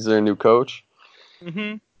he's their new coach?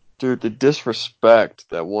 Hmm. Dude, the disrespect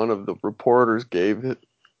that one of the reporters gave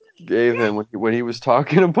him when he was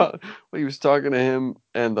talking about when he was talking to him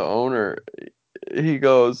and the owner. He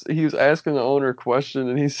was asking the owner a question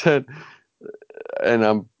and he said, and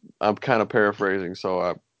I'm kind of paraphrasing,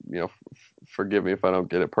 so forgive me if I don't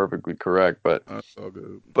get it perfectly correct, but That's so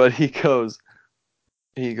good. he goes,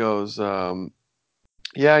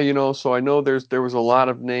 yeah, so I know there was a lot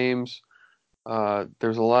of names.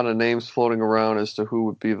 There's a lot of names floating around as to who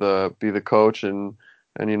would be the coach, and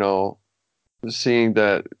seeing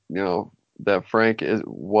that that Frank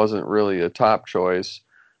wasn't really a top choice,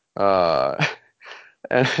 uh,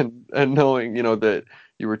 and knowing that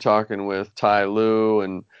you were talking with Ty Lue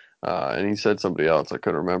and he said somebody else I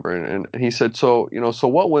couldn't remember, and he said, so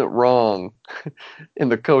what went wrong in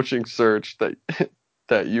the coaching search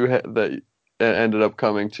that you had that ended up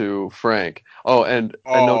coming to Frank. Oh,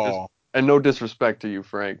 Oh, and no disrespect to you,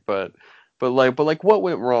 Frank, but what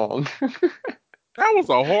went wrong? that was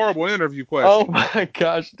a horrible interview Oh question. my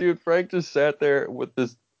gosh, dude, Frank just sat there with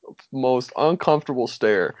this most uncomfortable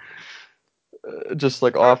stare, just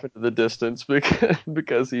like I, off into the distance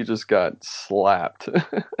because he just got slapped.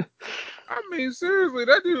 I mean, seriously,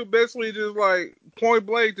 that dude basically just like point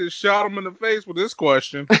blank just shot him in the face with this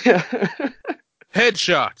question.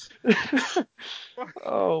 Headshot. Like,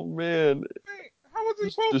 Oh man, how was he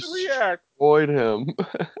just supposed to react? destroyed him.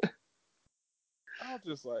 I was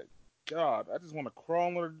just like, God, I just want to crawl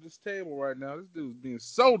under this table right now. This dude's being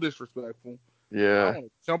so disrespectful. I Yeah. want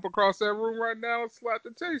to jump across that room right now and slap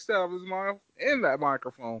the taste out of his mouth in that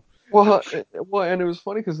microphone. And it was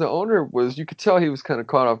funny because the owner was, you could tell he was kind of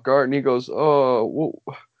caught off guard, and he goes, "Oh,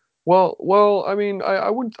 well. I mean, I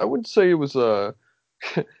wouldn't say it was a,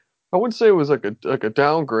 I wouldn't say it was like a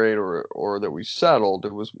downgrade or that we settled.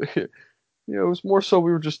 It was, it was more so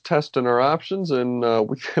we were just testing our options, and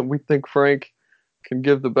we think Frank can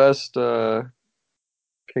give the best, can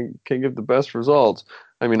give the best results.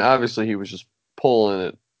 I mean, obviously he was just pulling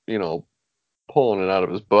it, you know, pulling it out of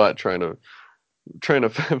his butt, trying to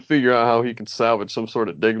figure out how he can salvage some sort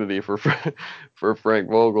of dignity for for Frank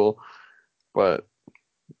Vogel. But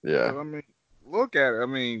yeah, Because, I mean, look at it. I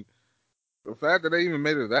mean, the fact that they even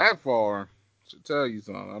made it that far should tell you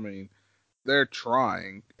something. I mean, they're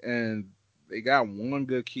trying, and they got one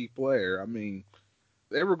good key player. I mean,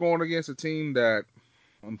 they were going against a team that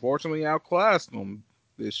unfortunately outclassed them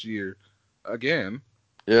this year again,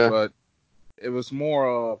 yeah, but it was more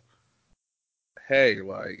of, hey,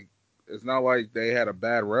 like, it's not like they had a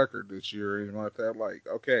bad record this year or anything like that. Like,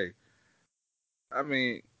 okay, I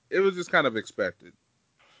mean, it was just kind of expected,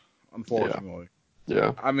 yeah, unfortunately.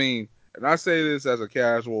 yeah. I mean, and I say this as a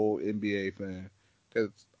casual NBA fan because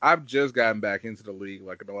I've just gotten back into the league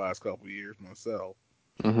like in the last couple of years myself.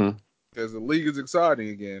 Hmm. Because the league is exciting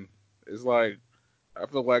again. It's like I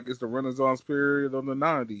feel like it's the Renaissance period of the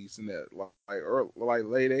 '90s and that like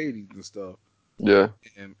late '80s and stuff. Yeah.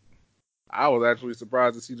 And I was actually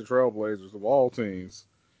surprised to see the Trailblazers of all teams.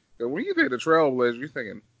 Because when you think the Trailblazers, you're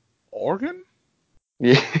thinking Oregon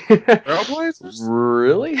Yeah. Trailblazers,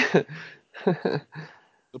 Really?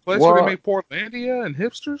 the place where they Well, make Portlandia and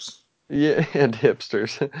hipsters. yeah, and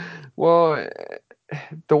hipsters. Well,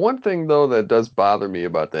 the one thing though that does bother me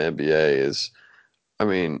about the NBA is, I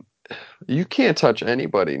mean, you can't touch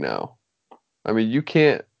anybody now. I mean,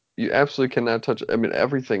 you absolutely cannot touch. I mean,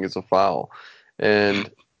 everything is a foul, and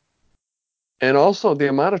also the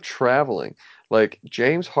amount of traveling. Like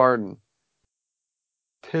James Harden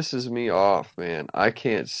pisses me off, man. I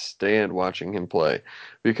can't stand watching him play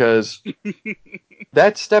because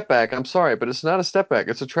that step back, I'm sorry, but it's not a step back.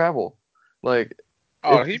 It's a travel. Like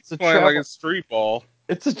Oh, he's it's a playing like travel. it's street ball.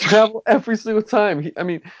 It's a travel every single time. I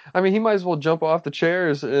mean, he might as well jump off the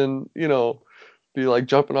chairs and, be like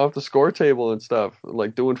jumping off the score table and stuff,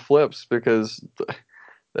 like doing flips because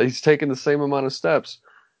he's taking the same amount of steps.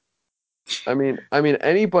 I mean,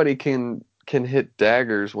 anybody can hit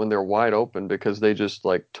daggers when they're wide open because they just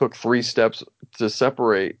like took 3 steps to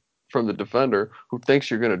separate from the defender who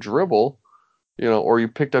thinks you're gonna dribble, or you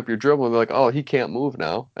picked up your dribble and they're like, oh, he can't move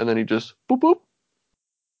now, and then he just boop boop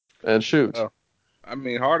and shoots. Uh, I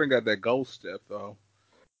mean, Harden got that ghost step though.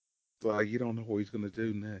 It's like you don't know what he's gonna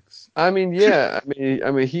do next. I mean, yeah,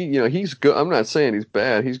 I mean, he's good. I'm not saying he's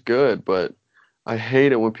bad. He's good, but I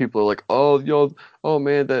hate it when people are like, "Oh, oh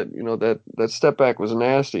man, that step back was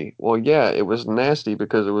nasty." Well, yeah, it was nasty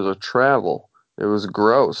because it was a travel. It was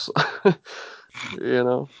gross. You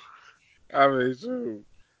know? I mean, shoot.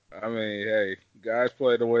 I mean, hey, guys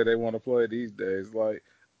play the way they want to play these days. Like,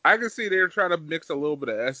 I can see they're trying to mix a little bit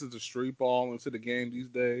of essence of street ball into the game these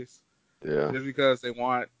days, Yeah. just because they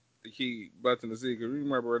want to keep button to see. Because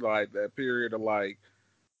remember, like that period of like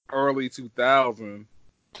early 2000,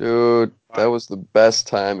 Dude, that like, was the best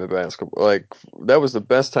time in basketball. Like that was the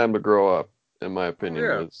best time to grow up, in my oh opinion,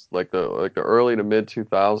 yeah, was like the early to mid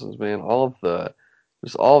 2000s, man. All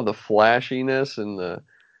of the flashiness and the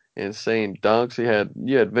insane dunks.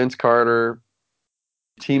 You had Vince Carter,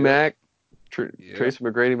 yep, T-Mac, yep. Tracy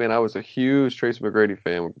McGrady, man. I was a huge Tracy McGrady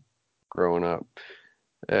fan growing up.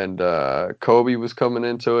 And Kobe was coming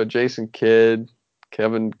into it, Jason Kidd,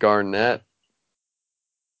 Kevin Garnett,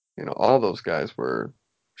 all those guys were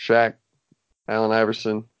Shaq, Allen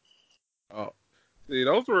Iverson. Oh, see,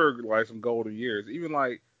 those were like some golden years. Even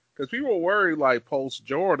like, because people were worried like post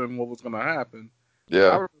Jordan what was gonna happen. I Yeah.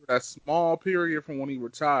 remember that small period from when he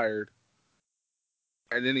retired,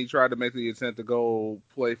 and then he tried to make the attempt to go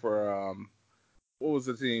play for what was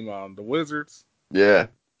the team? The Wizards. Yeah.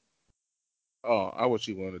 Oh, I wish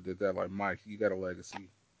he would have did that. Like Mike, you got a legacy.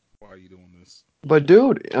 Why are you doing this? But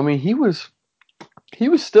dude, I mean, he was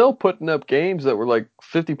still putting up games that were like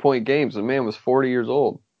 50-point games. The man was 40 years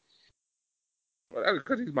old. Well, that's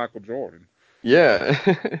because he's Michael Jordan. Yeah.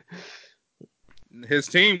 His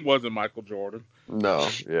team wasn't Michael Jordan. No,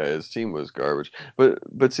 yeah, his team was garbage.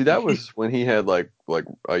 But see, that was when he had like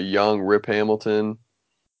a young Rip Hamilton.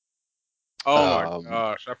 Oh my Um,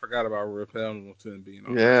 gosh, I forgot about Rip Hamilton being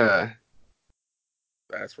on that team. yeah.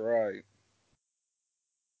 That's right.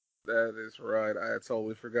 That is right. I had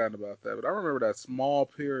totally forgotten about that. But I remember that small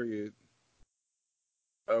period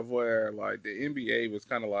of where like the NBA was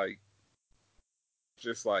kind of like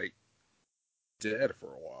just like dead for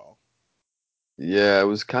a while. Yeah, it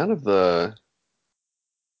was kind of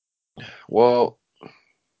well,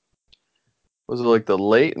 was it like the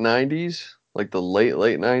late 90s? Like the late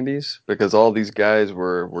 90s? Because all these guys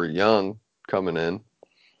were young coming in.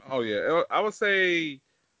 Oh yeah, I would say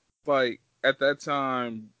like at that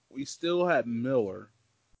time we still had Miller,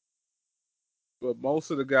 but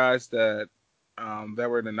most of the guys that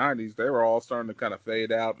were in the '90s, they were all starting to kind of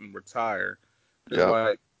fade out and retire. Because Yep.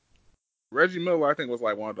 like Reggie Miller, I think was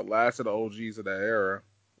like one of the last of the OGs of that era,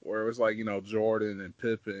 where it was like Jordan and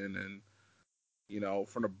Pippen and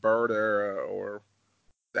from the Bird era or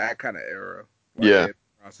that kind of era, like they Yeah. had been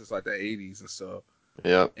around since like the '80s and stuff.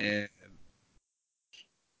 Yep. And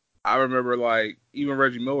I remember like even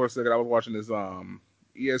Reggie Miller said that I was watching this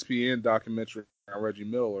ESPN documentary on Reggie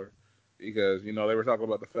Miller because they were talking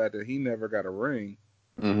about the fact that he never got a ring.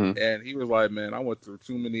 Hmm. And he was like, "Man, I went through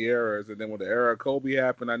too many eras, and then when the era of Kobe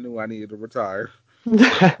happened, I knew I needed to retire."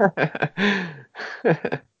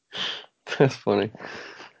 That's funny.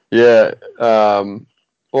 Yeah.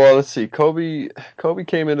 Well, let's see. Kobe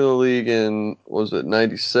came into the league in, was it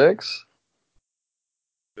 96?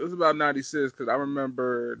 It was about '96 because I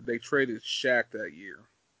remember they traded Shaq that year,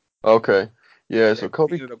 Okay. Yeah, so and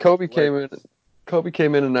he ended up going to Kobe the came in Lakers. Kobe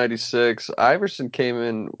came in 96. Iverson came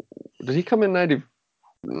in, did he come in 90?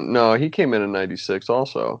 No, he came in 96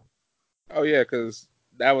 also. Oh yeah, because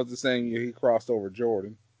that was the same year he crossed over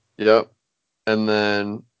Jordan. Yep. And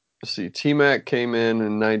then let's see, T-Mac came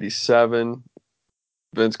in 97.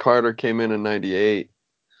 Vince Carter came in 98.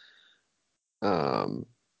 Um,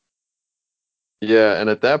 yeah, and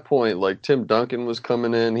at that point, like Tim Duncan was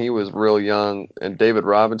coming in, he was real young, and David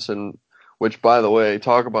Robinson, which by the way,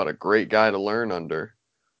 talk about a great guy to learn under,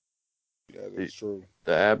 Yeah, the, that's true.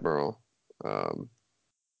 the Admiral. Um,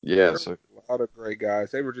 yeah, There were so a lot of great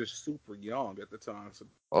guys. They were just super young at the time, so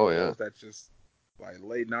oh there yeah, was that just like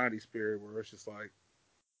late '90s period where it's just like,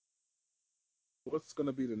 what's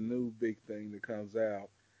gonna be the new big thing that comes out?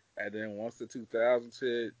 And then once the 2000s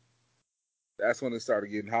hit, that's when it started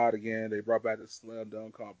getting hot again. They brought back the slam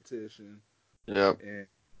dunk competition yep, and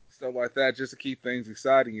stuff like that just to keep things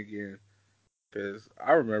exciting again. Because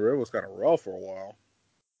I remember it was kind of rough for a while.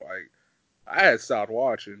 Like I had stopped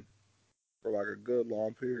watching for like a good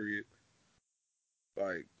long period.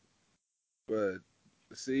 Like, but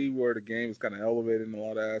to see where the game is kind of elevated in a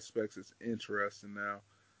lot of aspects is interesting now.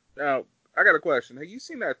 Now, I got a question. Have you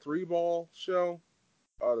seen that three ball show?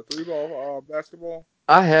 The three ball basketball?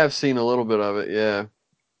 I have seen a little bit of it. Yeah,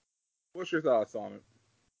 What's your thoughts on it?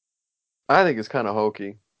 I think it's kind of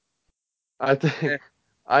hokey. I think, Eh,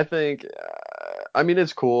 I mean,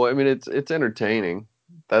 it's cool. I mean, it's entertaining.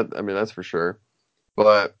 I mean, that's for sure.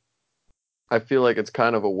 But I feel like it's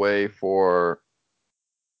kind of a way for,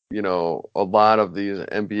 a lot of these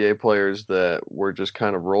NBA players that were just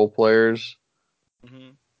kind of role players hmm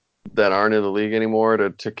that aren't in the league anymore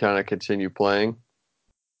to kind of continue playing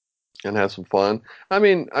and have some fun. I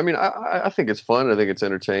think it's fun. I think it's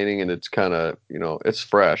entertaining and it's kind of, it's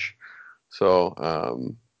fresh. So, I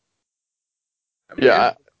mean,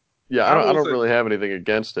 yeah, it's, I I will don't say, really have anything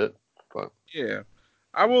against it, but yeah,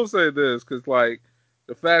 I will say this because like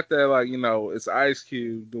the fact that like it's Ice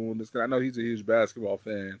Cube doing this. Cause I know he's a huge basketball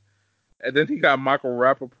fan, and then he got Michael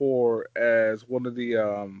Rappaport as one of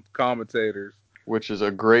the commentators. which is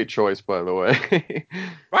a great choice, by the way.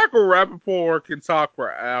 Michael Rappaport can talk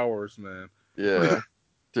for hours, man. Yeah, I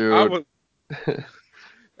dude. would.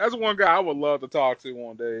 That's one guy I would love to talk to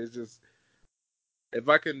one day. It's just if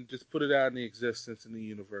I can just put it out in the existence in the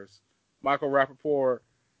universe. Michael Rappaport,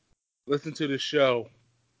 listen to this show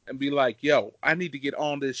and be like, "Yo, I need to get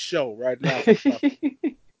on this show right now for nothing."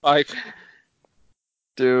 Like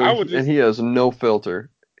I would And just he has no filter.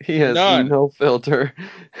 He has none. no filter.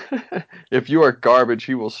 If you are garbage,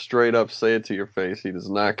 he will straight up say it to your face. He does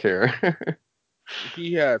not care.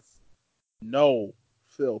 He has no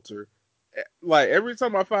filter. Like every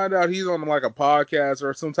time I find out he's on like a podcast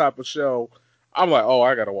or some type of show, I'm like, "Oh,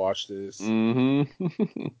 I gotta watch this." Hmm.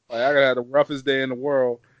 Like I gotta have the roughest day in the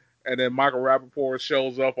world, and then Michael Rappaport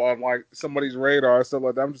shows up on like somebody's radar and stuff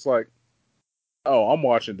like that. I'm just like, "Oh, I'm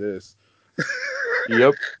watching this."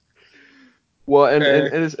 Yep. Well, And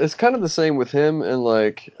and it's kind of the same with him and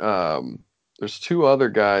like there's two other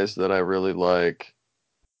guys that I really like.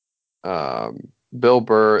 Bill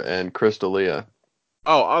Burr and Chris D'Elia,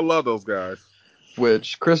 oh, I love those guys.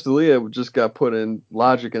 which Chris D'Elia just got put in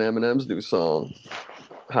Logic and Eminem's new song,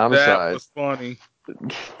 That Homicide. was funny.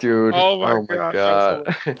 Dude, Oh my oh my god, that was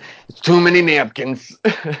God. hilarious. It's too many napkins.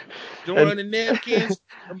 And Join the napkins.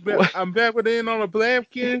 I'm back with in on a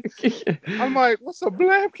blapkin. I'm like, what's a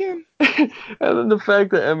blapkin? and then the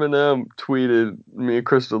fact that Eminem tweeted me and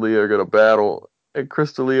Crystalia are gonna battle, and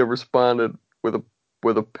Crystalia responded with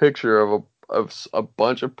a picture of a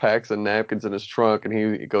bunch of packs of napkins in his trunk, and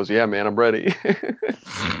he goes, "Yeah, man, I'm ready."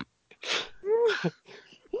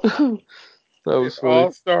 That It was funny.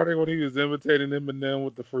 all started when he was imitating Eminem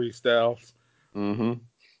with the freestyles. Hmm. Yeah,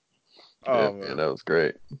 Oh man, man, that was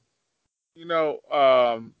great. you know,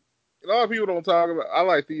 a lot of people don't talk about. I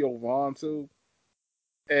like Theo Vaughn too,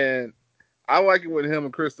 and I like it when him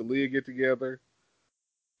and Chris D'Elia get together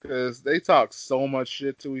because they talk so much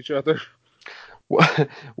shit to each other.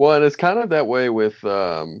 Well, and it's kind of that way with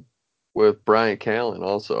Brian Callen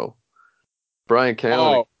also. Brian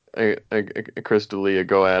Callen Oh, and Chris D'Elia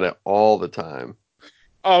go at it all the time.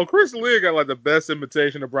 oh, Chris D'Elia got like the best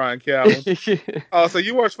imitation of Brian Callen. Oh, so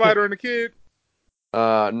you watch Fighter and the Kid?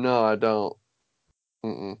 No, I don't.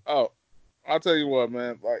 Mm-mm. Oh, I'll tell you what,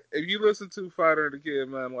 man. Like, if you listen to Fighter and the Kid,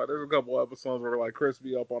 man, like, there's a couple episodes where like Chris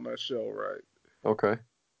be up on that show, right? Okay.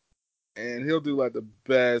 And he'll do like the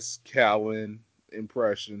best Callen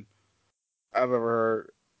impression I've ever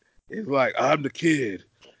heard. He's like, I'm the kid,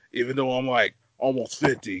 even though I'm like almost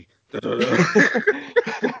 50. I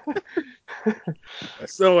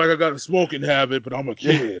sound like I got a smoking habit, but I'm a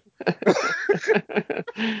Yeah. kid.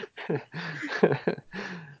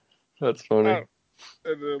 That's funny. I,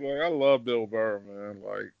 and then, like, I love Bill Burr, man.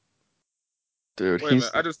 Like, Dude, wait a minute,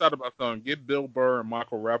 I just thought about something. Get Bill Burr and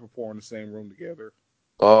Michael Rappaport in the same room together.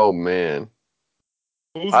 oh man.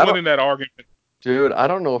 Who's I don't winning that argument? Dude, I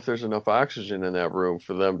don't know if there's enough oxygen in that room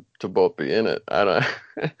for them to both be in it. I don't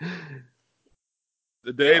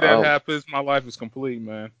The day that um happens, my life is complete,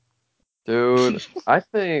 man. dude, I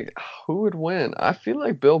think who would win? I feel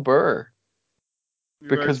like Bill Burr You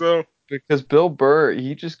think because so? Bill Burr,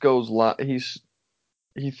 he just goes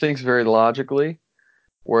he thinks very logically,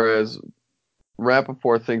 whereas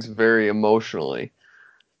Rappaport thinks very emotionally,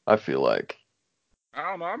 I feel like. I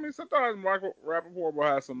don't know. I mean, sometimes Michael Rappaport will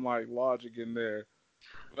have some like logic in there,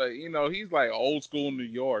 but he's like old school New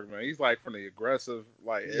York, man. He's like from the aggressive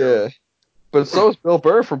like era. Yeah. But so is Bill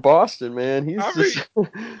Burr from Boston, man. He's I mean, just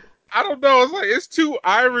I don't know. It's like it's two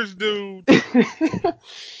Irish dudes.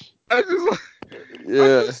 I just, I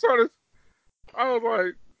yeah. just started. I was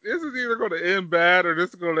like, this is either going to end bad or this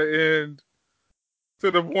is going to end to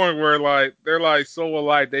the point where like they're like so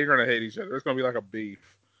alike they're going to hate each other. It's going to be like a beef.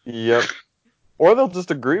 Yep. Or they'll just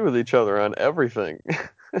agree with each other on everything.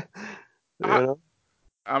 You I, know?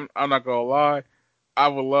 I'm not gonna lie. I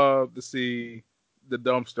would love to see the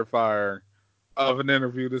dumpster fire of an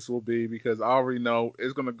interview this will be because I already know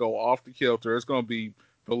it's gonna go off the kilter. It's gonna be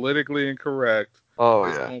politically incorrect. Oh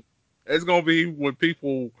It's yeah. gonna it's gonna be what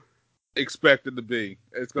people expect it to be.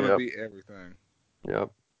 It's gonna Yep. be everything. Yep.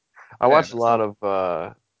 I Man, watched a that's lot so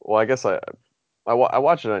of well, I guess I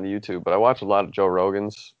watch it on YouTube, but I watch a lot of Joe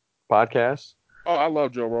Rogan's podcasts. oh, I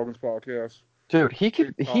love Joe Rogan's podcast. Dude, Big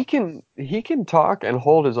talk. he can talk and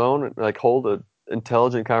hold his own, like hold a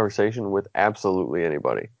intelligent conversation with absolutely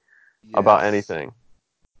anybody about Yes. anything.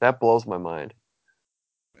 That blows my mind.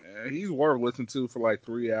 Man, he's worth listening to for like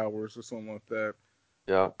 3 hours or something like that.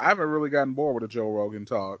 Yeah. I haven't really gotten bored with a Joe Rogan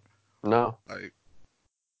talk. No, Like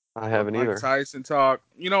I or haven't Mike either. Tyson talk.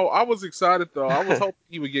 I was excited though. I was hoping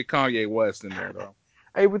he would get Kanye West in there though.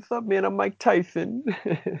 Hey, what's up, man? I'm Mike Tyson.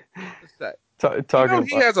 What's that? Talking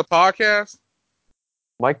He about has a podcast.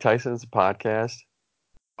 Mike Tyson's podcast.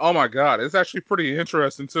 Oh my god, it's actually pretty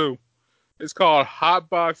interesting too. It's called Hot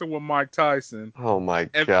Boxing with Mike Tyson, Oh my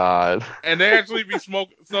and God. they actually be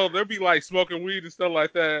smoking. So they'll be like smoking weed and stuff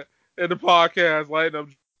like that in the podcast, lighting up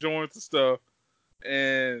joints and stuff,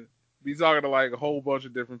 and be talking to like a whole bunch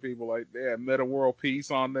of different people. Like they had Meta World Peace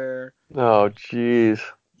on there. Oh, jeez.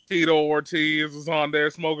 Tito Ortiz was on there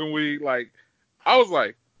smoking weed. Like, I was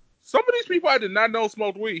like, some of these people I did not know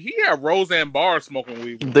smoked weed. He had Roseanne Barr smoking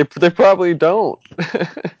weed with him. They probably don't,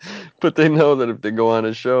 but they know that if they go on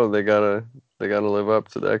a show, they gotta live up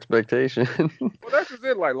to the expectation. Well, that's just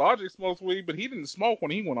it. Like, Logic smokes weed, but he didn't smoke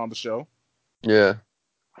when he went on the show. Yeah.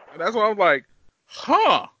 And that's why I was like,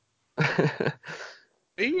 huh.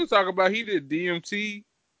 He was talking about he did DMT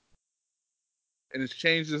and it's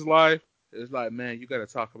changed his life. It's like, man, we gotta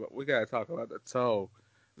talk about the toe.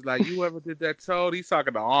 It's like, you ever did that toe? He's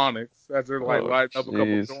talking to Onyx as they're like Oh, lighting up a couple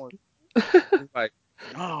jeez. joints. He's like,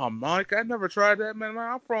 no, Mike, I never tried that, man.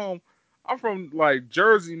 I'm from like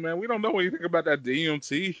Jersey, man. We don't know anything about that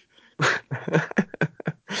DMT.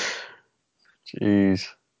 Jeez.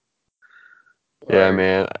 Yeah, Like,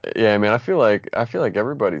 man. Yeah, man. I feel like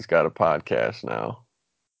everybody's got a podcast now,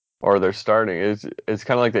 or they're starting. It's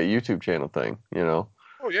kind of like that YouTube channel thing, you know.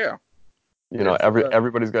 oh yeah, You know, it's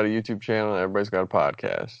everybody's got a YouTube channel, and everybody's got a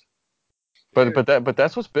podcast. But yeah, but that but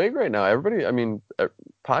that's what's big right now. Everybody, I mean,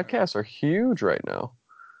 podcasts are huge right now.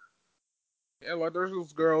 yeah. Like there's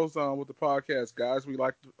those girls with the podcast, guys we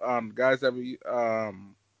like, guys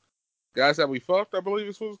that we fucked, I believe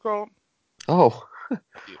is what it's called. Oh, Yeah,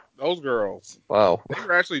 those girls, wow. they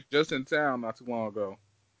were actually just in town not too long ago,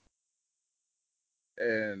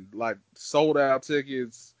 and like sold out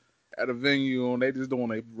tickets at a venue, and they just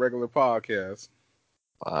doing a regular podcast.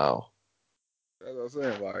 Wow. That's what I'm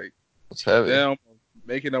saying. Like That's heavy. them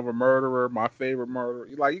making of a murderer, my favorite murderer.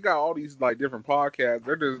 Like you got all these like different podcasts.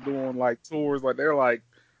 They're just doing like tours, like they're like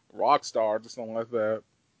rock stars or something like that.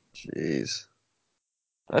 Jeez.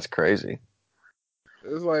 That's crazy.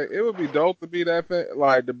 It's like it would be dope to be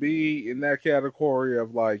like to be in that category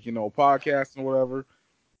of like podcasts and whatever.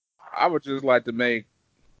 I would just like to make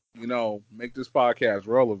this podcast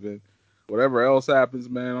relevant. Whatever else happens,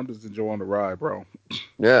 man, I'm just enjoying the ride, bro.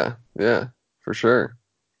 Yeah, yeah, for sure.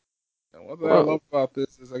 And one thing I Well, love about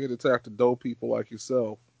this is I get to talk to dope people like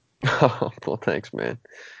yourself. well, thanks, man.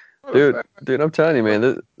 Matter of Dude, fact, dude, I'm telling you,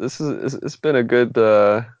 man, this is it's been a good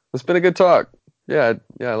it's been a good talk. Yeah,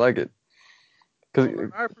 yeah, I like it. Cause,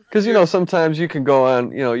 man, I 'Cause you know, appreciate you. sometimes you can go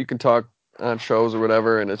on, you can talk on shows or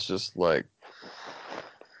whatever, and it's just like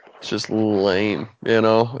it's just lame, you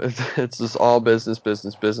know. It's just all business,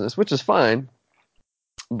 business, business, which is fine,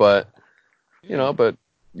 but Yeah, but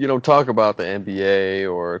you don't talk about the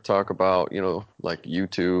NBA or talk about, like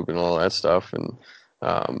YouTube and all that stuff, and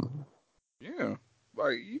um, yeah.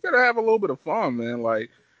 Like you gotta have a little bit of fun, man. Like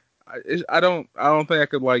I don't think I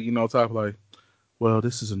could like talk like, well,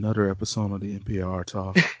 this is another episode of the NPR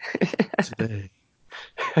talk. Today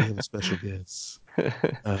we have a special guest.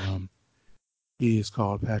 Um, he is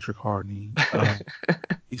called Patrick Harney.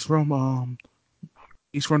 He's from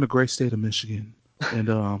he's from the great state of Michigan,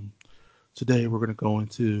 and today we're gonna go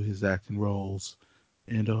into his acting roles,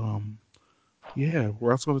 and yeah,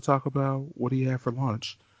 we're also gonna talk about what he had for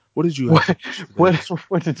lunch. What did you have for what lunch today, what Mr.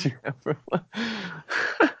 what did you have for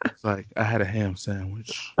It's like I had a ham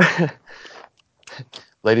sandwich. lunch?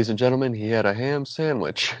 Ladies and gentlemen, he had a ham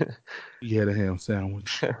sandwich. He had a ham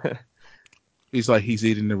sandwich. He's like he's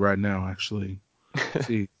eating it right now, actually.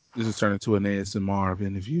 See, this is turning into an ASMR of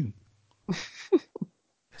interview.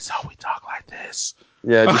 That's how we talk like this.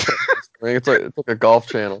 Yeah, just like whispering. It's like a golf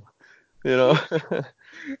channel, you know.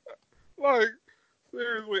 Like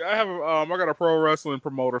seriously, I got a pro wrestling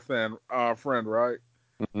promoter friend, right?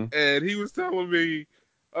 hmm And he was telling me,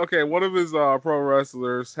 okay, one of his pro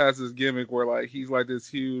wrestlers has this gimmick where like he's like this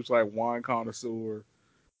huge like wine connoisseur,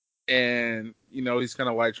 and he's kind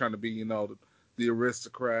of like trying to be the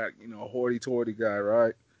aristocrat, hoity-toity guy,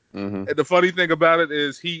 right? hmm And the funny thing about it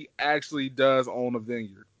is he actually does own a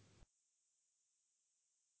vineyard.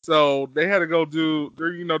 So they had to go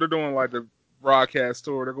they're doing like the broadcast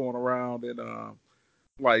tour. They're going around and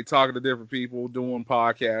like talking to different people, doing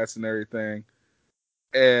podcasts and everything.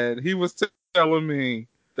 And he was telling me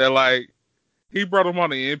that like he brought him on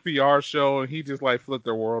the NPR show and he just like flipped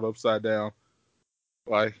their world upside down.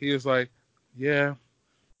 Like he was like, yeah,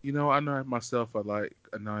 I know myself. I like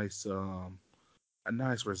a nice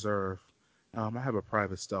reserve. I have a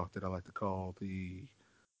private stock that I like to call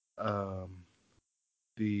um,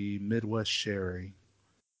 the Midwest Sherry.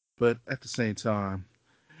 But at the same time,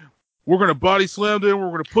 we're gonna body slam them.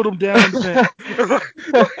 We're gonna put them down in the paint.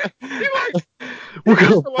 he like he We're gonna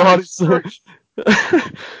used to like body slam.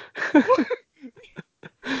 straight.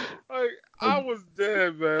 Like I was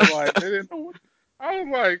dead, man. Like they didn't know what. I was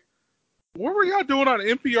like, what were y'all doing on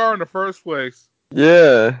NPR in the first place?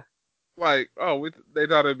 Yeah, Like, oh, they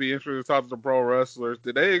thought it'd be interesting to talk to the pro wrestlers.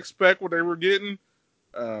 Did they expect what they were getting?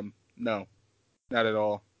 No, not at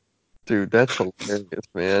all. dude, that's hilarious,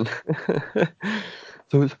 man.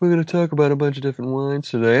 So we're gonna talk about a bunch of different wines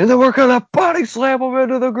today, and then we're gonna body slam them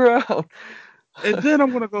into the ground. And then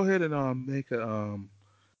I'm gonna go ahead and make a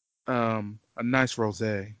nice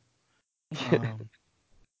rosé. Um,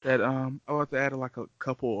 that I like to add like a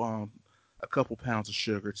couple pounds of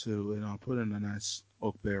sugar to, and I'll put in a nice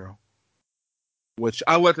oak barrel, which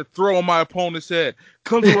I like to throw on my opponent's head.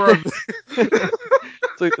 Come to our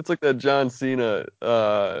It's like that John Cena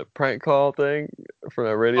prank call thing from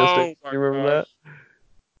that radio station. oh my You remember that? gosh,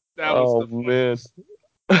 that was Oh the man.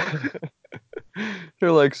 funniest.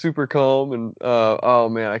 They're like super calm and oh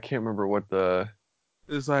man, I can't remember what the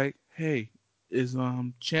It's like, hey, is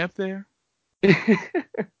Champ there?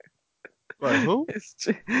 Like who? it's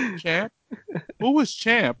Champ? Who was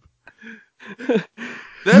Champ?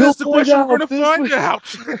 That You'll is the find question we're going out to this find week.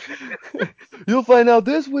 out. You'll find out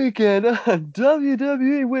this weekend on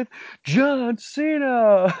WWE with John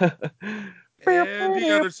Cena. And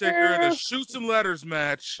The Undertaker in a shoot some letters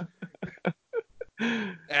match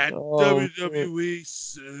at Oh man. WWE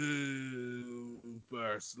Super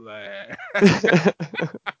Slam.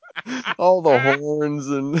 All the horns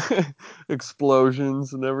and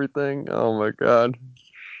explosions and everything. Oh my God.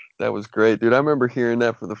 That was great, dude. I remember hearing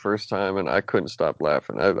that for the first time and I couldn't stop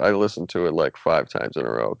laughing. I listened to it like 5 times in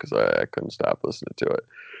a row because I couldn't stop listening to it.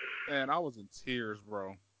 Man, I was in tears,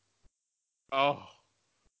 bro. Oh,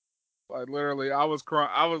 like literally, I was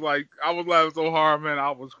crying. I was laughing so hard, man.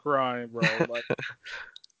 I was crying, bro. Like,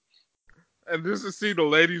 and just to see the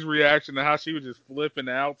lady's reaction to how she was just flipping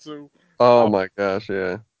out too. Oh Oh, my gosh,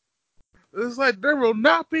 yeah. it's like there will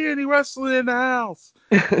not be any wrestling in the house.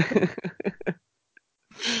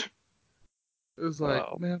 It's like,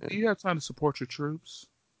 Oh man, do man. you have time to support your troops?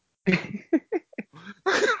 I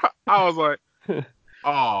was like,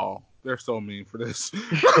 oh, they're so mean for this.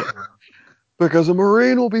 Because a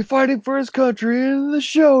Marine will be fighting for his country in the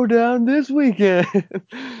showdown this weekend.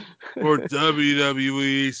 For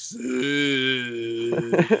WWE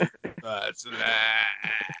That's that.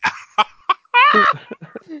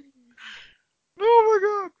 Oh my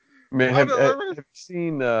god! Man, I don't.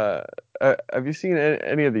 have you seen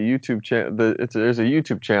any of the YouTube channel? There's a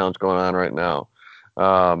YouTube challenge going on right now,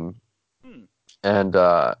 um, Hmm. and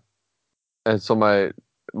so my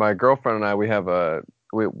girlfriend and I we have a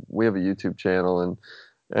YouTube channel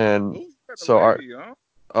and Oh, got a so our lady, huh?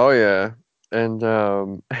 oh yeah and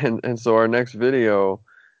so our next video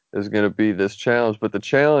is going to be this challenge, but the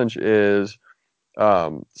challenge is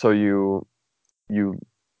so you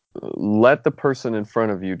let the person in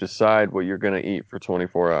front of you decide what you're going to eat for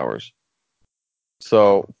 24 hours.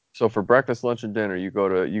 Huh. So for breakfast, lunch, and dinner, you go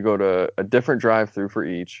to a different drive-through for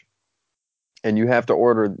each, and you have to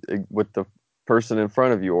order what the person in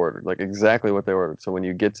front of you ordered, like exactly what they ordered. So when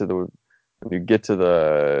you get to the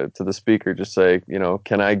speaker, just say,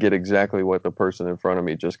 can I get exactly what the person in front of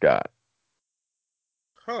me just got?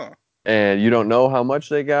 Huh. And you don't know how much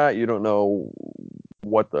they got. You don't know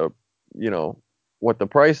what the you know what the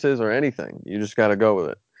price is or anything. You just got to go with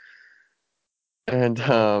it. And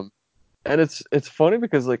Okay. it's funny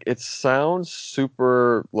because like it sounds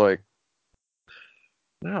super like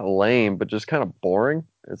not lame, but just kind of boring.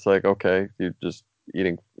 It's like, okay, you're just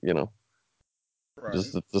eating, Right.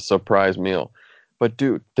 just it's a surprise meal. But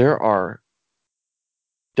dude, there are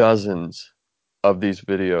dozens of these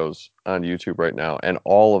videos on YouTube right now, and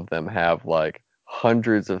all of them have like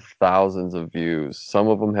hundreds of thousands of views. Some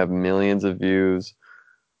of them have millions of views.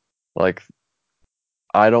 Like,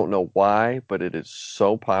 I don't know why, but it is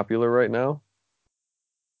so popular right now.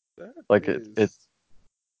 That Like is. it's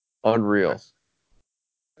unreal. That's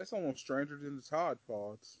that's almost stranger than the Tide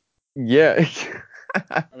Pods. Yeah.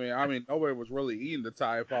 I mean, nobody was really eating the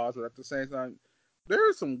Tide Pods, but at the same time, there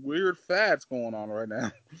are some weird fads going on right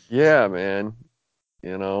now. Yeah, man.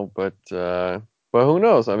 But who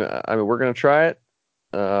knows? I mean we're gonna try it.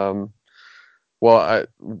 Um well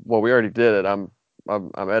we already did it. I'm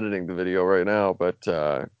editing the video right now, but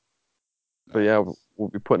yeah, Nice. we'll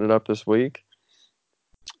be putting it up this week.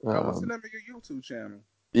 What's the Um name of your YouTube channel?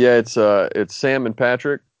 yeah, it's Sam and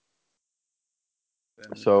Patrick.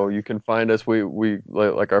 Sam and So you Patrick. can find us. We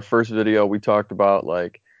like our first video we talked about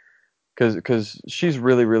like because she's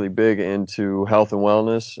really really big into health and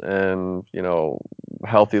wellness and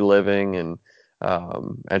healthy living and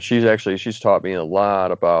she's taught me a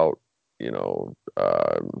lot about you know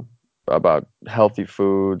about healthy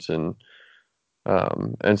foods and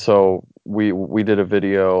so we did a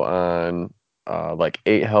video on like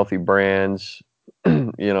 8 healthy brands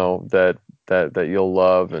that you'll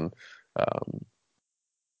love and um,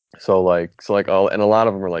 so like all and a lot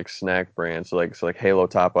of them are like snack brands, so like Halo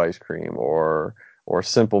Top ice cream or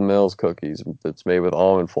Simple Mills cookies that's made with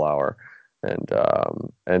almond flour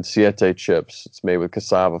and Siete chips. It's made with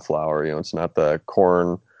cassava flour. It's not the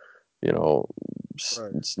corn. You know,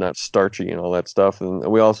 Right. it's not starchy and all that stuff. And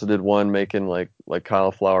we also did one making like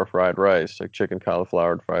cauliflower fried rice, like chicken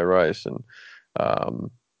cauliflower fried rice,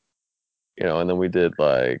 um, and then we did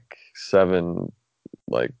like 7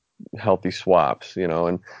 like healthy swaps,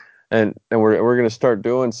 and we're gonna start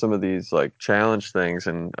doing some of these like challenge things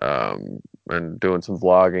and doing some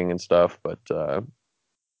vlogging and stuff. But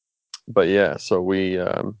yeah, so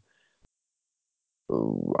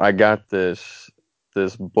I got this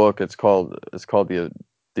book. It's called the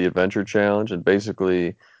Adventure Challenge, and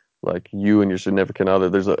basically like you and your significant other,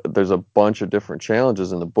 there's a bunch of different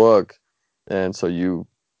challenges in the book, and so you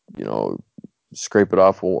know scrape it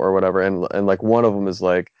off or whatever. And like one of them is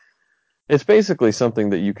like it's basically something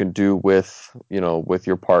that you can do with with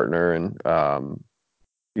your partner and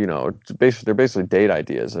they're basically date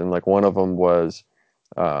ideas. And like one of them was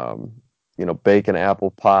um, bake an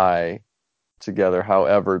apple pie together.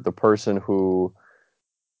 However, the person who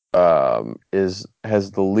is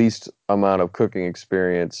has the least amount of cooking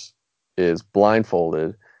experience is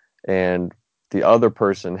blindfolded, and the other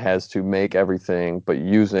person has to make everything, but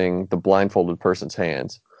using the blindfolded person's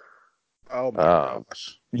hands. Oh my Um,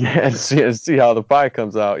 gosh. yeah, and see how the pie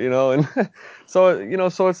comes out, and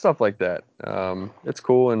so it's stuff like that. It's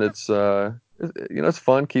cool and it's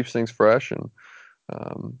fun, keeps things fresh, and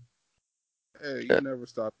um, Hey, you never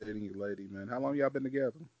stop dating your lady, man. How long y'all been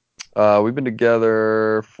together? we've been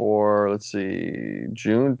together for, let's see,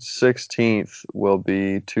 June 16th will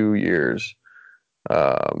be 2 years.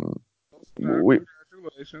 Um, Oh, snap. we,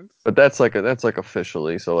 Congratulations. but that's like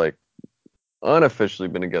officially. So like unofficially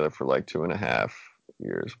been together for like 2.5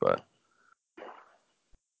 years. But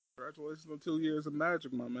Congratulations on 2 years of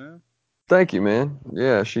magic, my man. thank you, man.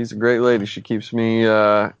 Yeah, she's a great lady. She keeps me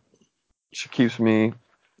in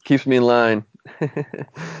line. Shout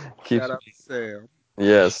Keeps out to me. Sam.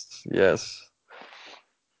 Yes, yes. It's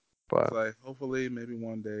But like, hopefully, maybe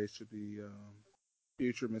one day it should be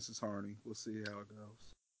future Mrs. Harney. We'll see how it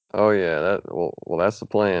goes. oh yeah, well that's the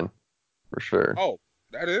plan for sure. Oh,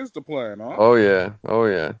 that is the plan, huh? Oh yeah, oh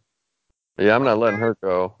yeah. Yeah, I'm not letting Okay. her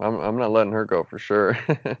go. I'm not letting her go for sure.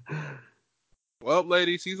 Well,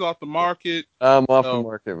 ladies, he's off the market. I'm off the So,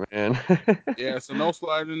 market, man. yeah, so no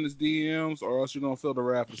sliding in his DMs or else you're going to feel the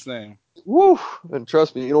wrath of Sam. Woo! And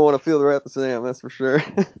trust me, you don't want to feel the wrath of Sam, that's for sure.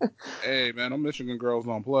 Hey, man, them Michigan girls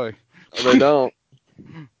don't play. They don't.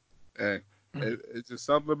 Hey, it's just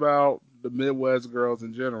something about the Midwest girls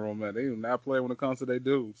in general, man. They do not play when it comes to their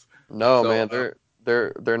dudes. No, So, man,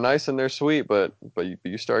 they're nice and they're sweet, but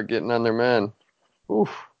you start getting on their man. Oof,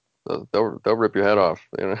 they'll rip your head off.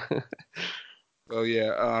 so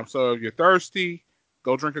yeah. So if you're thirsty,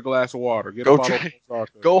 go drink a glass of water. Get a Go bottle of drink, Pulse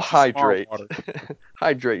Arthur. go Get some smart hydrate, water.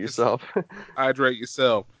 hydrate Just yourself. hydrate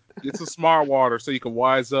yourself. Get some smart water so you can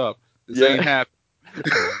wise up. This Yeah. ain't happening.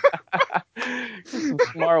 Get some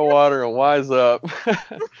smart water and wise up.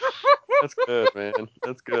 That's good, man.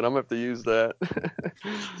 That's good. I'm gonna have to use that.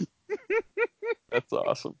 That's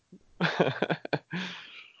awesome.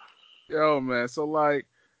 Yo, man. So like,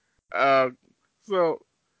 uh, so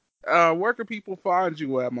where can people find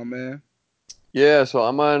you at, my man? Yeah, so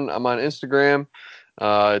I'm on Instagram.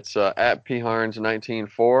 It's at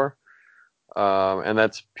pharns194. And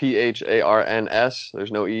that's PHARNS.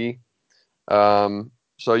 There's no E.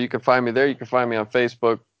 So you can find me there. You can find me on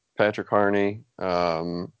Facebook, Patrick Harney.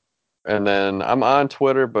 And then I'm on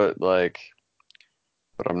Twitter, but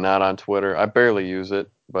I'm not on Twitter. I barely use it,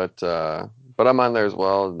 but I'm on there as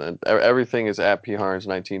well. And everything is at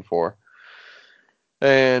pharns194.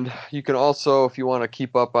 And you can also, if you want to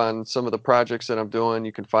keep up on some of the projects that I'm doing,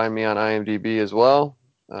 you can find me on IMDb as well.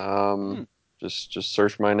 Hmm. Just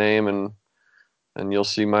search my name and you'll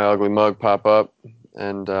see my ugly mug pop up.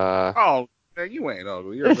 And Oh, man, you ain't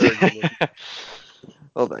ugly. You're a very good looking.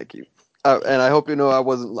 well, thank you. And I hope you know I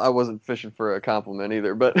wasn't fishing for a compliment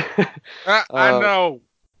either. But I uh, know.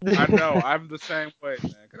 I know. I'm the same way,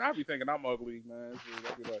 man. Cause I be thinking I'm ugly, man.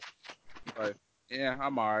 Shoot, I be like, yeah,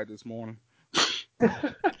 I'm alright this morning.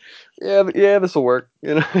 yeah, this will work.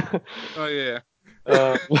 Oh yeah.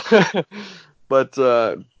 Uh, but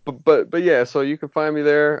but yeah, so you can find me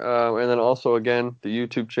there, and then also again, the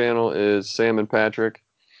YouTube channel is Sam and Patrick.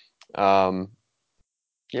 Um,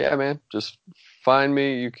 yeah, man, just find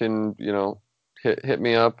me. You can hit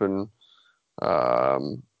me up and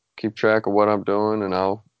um, keep track of what I'm doing, and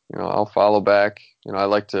I'll follow back. I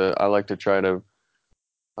like to try to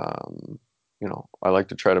I like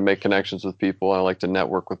to try to make connections with people. I like to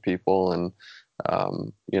network with people, and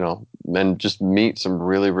just meet some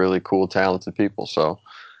really, really cool, talented people. So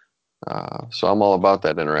I'm all about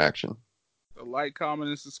that interaction. So like, comment,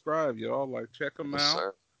 and subscribe, y'all. Like, check him Yes, out.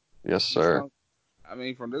 sir. Yes, He's sir. some. I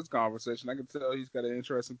mean, from this conversation, I can tell he's got an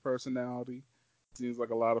interesting personality. Seems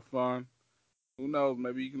like a lot of fun. Who knows?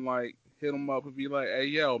 Maybe you can like hit him up and be like, "Hey,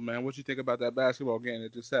 yo, man, what you think about that basketball game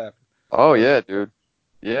that just happened?" Oh That'd yeah, be fun. dude.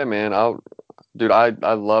 Yeah, man.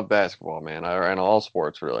 I love basketball, man. And all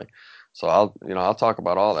sports really. So I'll talk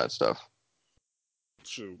about all that stuff.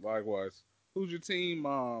 True. Likewise. Who's your team?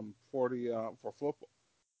 For the for football.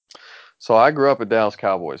 So I grew up a Dallas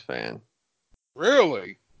Cowboys fan.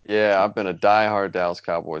 Really? Yeah, I've been a diehard Dallas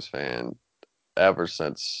Cowboys fan ever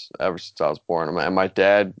since I was born. And my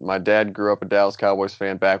dad grew up a Dallas Cowboys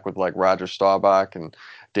fan back with like Roger Staubach and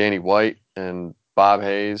Danny White and Bob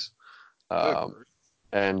Hayes. Good Um, grief.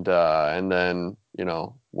 and then,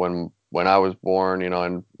 when I was born,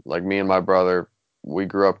 and like me and my brother, we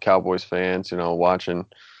grew up Cowboys fans, watching.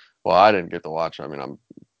 Well, I didn't get to watch. I mean,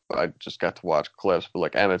 I just got to watch clips, but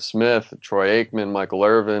like Emmitt Smith, Troy Aikman, Michael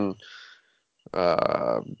Irvin,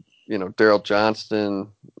 uh, Daryl Johnston,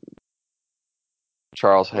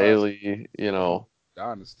 Charles Classic Haley,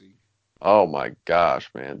 dynasty. oh my gosh,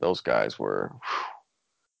 man, those guys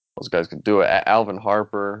could do it. Alvin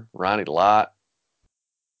Harper, Ronnie Lott,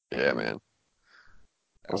 yeah, Mm. man,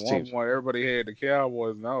 At those one teams. point, everybody had the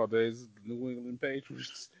Cowboys. Nowadays, it's the New England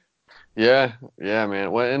Patriots. Yeah, yeah,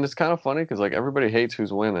 man. Well, and it's kind of funny because like everybody hates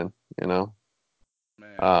who's winning, you know.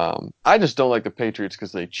 Man. I just don't like the Patriots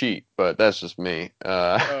because they cheat, but that's just me.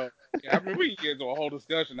 Well, yeah, I mean, we can get into a whole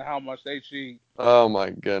discussion of how much they cheat, Oh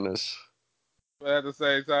my goodness. but at the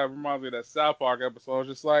same time, it reminds me of that South Park episode. It's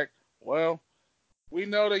just like, well, we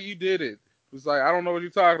know that you did it. It's like, I don't know what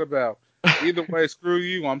you're talking about. Either way, screw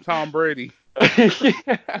you. I'm Tom Brady.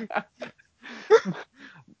 Yeah.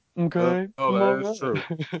 Okay, Oh, come that on is true.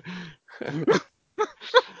 up.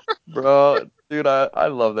 Bro, dude, I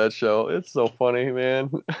love that show. It's so funny,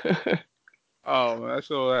 man. Oh, man, that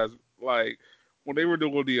show has, like, when they were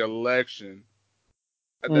doing the election,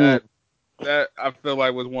 Mm. that that I feel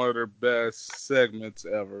like was one of their best segments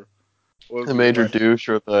ever. Was The the major election. douche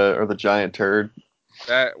or the giant turd.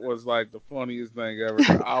 That was like the funniest thing ever.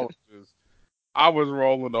 Cause I was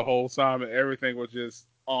rolling the whole time, and everything was just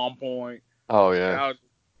on point. Oh And yeah. I was,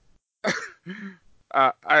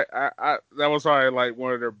 that was probably like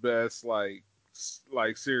one of their best like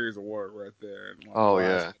series of work right there, and one of the Oh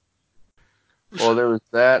last. yeah. Well, there was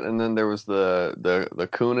that, and then there was the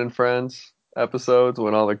Coon and Friends episodes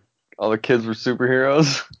when all the kids were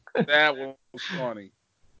superheroes. That was funny.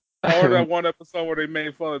 Or that one episode where they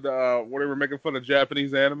made fun of the where they were making fun of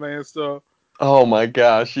Japanese anime and stuff. Oh my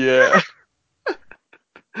gosh, yeah.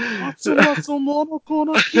 Matsumatsu Monoko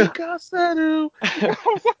no Kikaseru.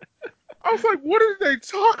 I was like, what are they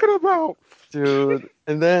talking about? Dude,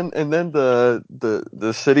 and then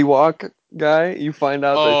the City Walk guy, you find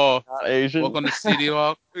out that Oh, he's not Asian. welcome to City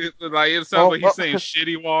Walk. It sounds Oh, like he's oh, saying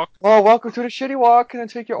shitty walk. oh, welcome to the Shitty Walk. Can I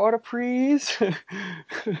take your order, please?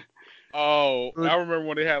 Oh, I Dude, remember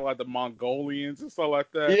when they had like the Mongolians and stuff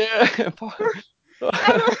like that. yeah.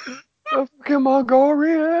 The fucking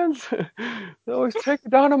Mongolians. They always take it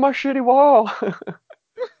down on my shitty wall.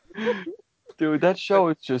 Dude, that show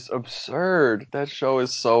is just absurd. That show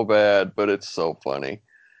is so bad, but it's so funny.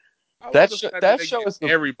 I love That the show, fact that that they show get is the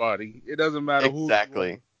everybody. It doesn't matter who you are.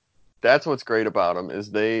 exactly. That's what's great about them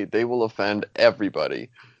is they will offend everybody.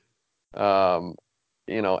 Um,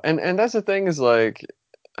 and that's the thing is like,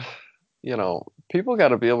 people got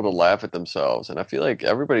to be able to laugh at themselves, and I feel like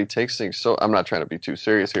everybody takes things so. I'm not trying to be too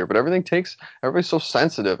serious here, but everybody's so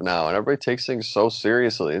sensitive now, and everybody takes things so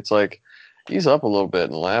seriously. It's like, ease up a little bit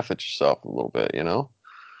and laugh at yourself a little bit, you know?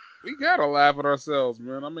 We gotta laugh at ourselves,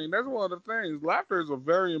 man. I mean, that's one of the things. Laughter is a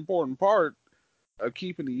very important part of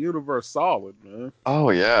keeping the universe solid, man. Oh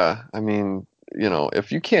yeah. I mean,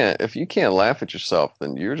 if you can't laugh at yourself,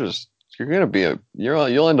 then you're gonna be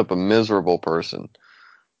you'll end up a miserable person,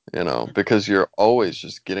 because you're always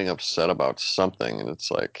just getting upset about something, and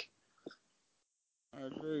it's like, I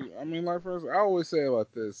agree. I mean, like for instance, I always say it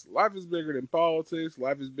like this: life is bigger than politics.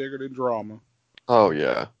 Life is bigger than drama. oh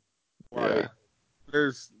yeah, yeah, Like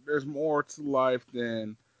there's more to life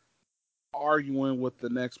than arguing with the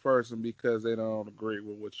next person because they don't agree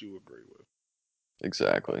with what you agree with.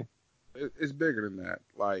 exactly. It's bigger than that.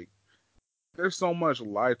 Like there's so much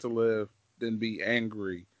life to live than be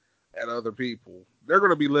angry at other people. They're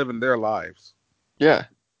gonna be living their lives. Yeah,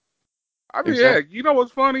 I mean, exactly. heck, you know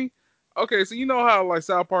what's funny? Okay, so you know how like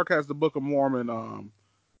South Park has the Book of Mormon,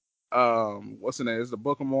 what's the name? It's the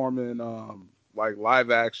Book of Mormon, like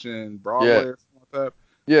live action Yeah, Broadway or something like that.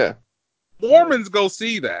 yeah. Mormons go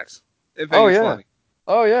see that and think Oh it's yeah. funny.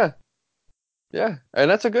 Oh yeah. Yeah. And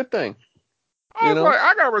that's a good thing, I you was know? like,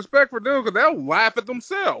 I got respect for them because they'll laugh at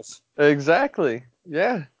themselves. Exactly.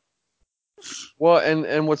 Yeah. Well,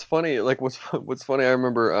 and what's funny, like what's funny, I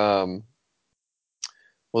remember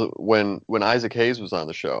well, when Isaac Hayes was on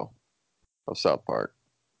the show of South Park.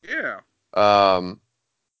 Yeah, Um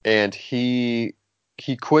and he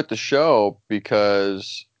quit the show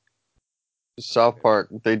because South Park,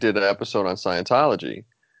 they did an episode on Scientology,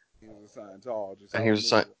 he was a Scientologist. and I he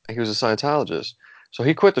was a remember. he was a Scientologist. So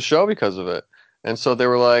he quit the show because of it. And so they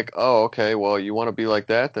were like, "Oh, okay, well, you want to be like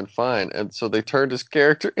that, then fine." And so they turned his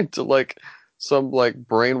character into like some like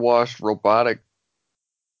brainwashed robotic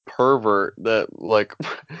pervert that like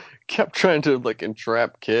kept trying to like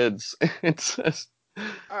entrap kids. It's just,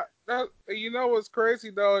 You know what's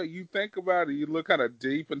crazy though? You think about it, you look kind of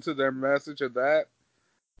deep into their message of that.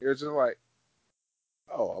 You're just like,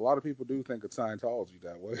 oh, a lot of people do think of Scientology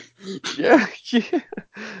that way. Yeah, yeah,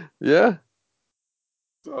 yeah,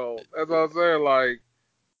 So that's what I'm saying.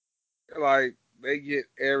 Like they get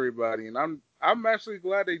everybody, and I'm actually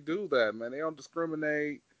glad they do that, man. They don't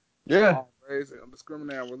discriminate yeah. on race, they don't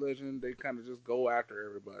discriminate on religion. They kind of just go after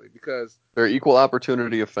everybody because They're equal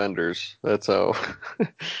opportunity offenders. That's how.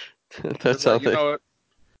 That's it's how like, you they. know what,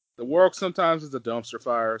 the world sometimes is a dumpster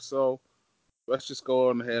fire. So let's just go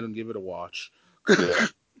on ahead and give it a watch. Yeah.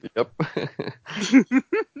 Yep.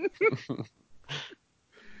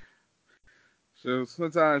 So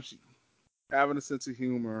sometimes having a sense of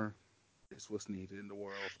humor is what's needed in the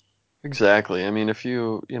world. Exactly. I mean, if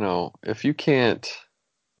you can't,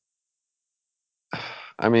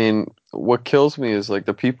 I mean, what kills me is like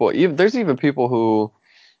the people. Even there's even people who,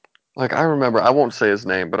 like, I remember. I won't say his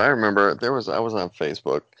name, but I remember I was on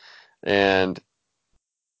Facebook, and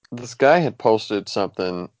this guy had posted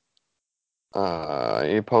something.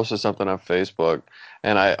 He posted something on Facebook,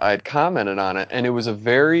 and I had commented on it, and it was a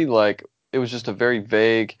very like it was just a very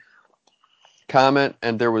vague comment,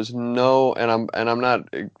 and there was no, and I'm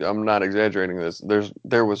not exaggerating this.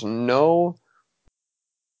 There was no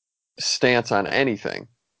stance on anything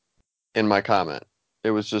in my comment.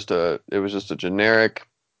 It was just a generic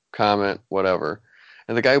comment, whatever.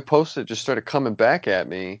 And the guy who posted it just started coming back at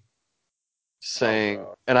me Oh saying,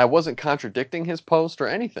 god. and I wasn't contradicting his post or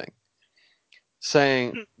anything,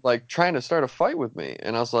 saying like trying to start a fight with me.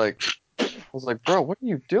 And I was like, bro, what are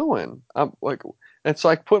you doing? I'm like, and so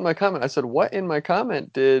I put in my comment. I said, what in my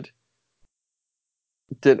comment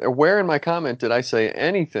where in my comment did I say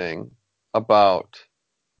anything about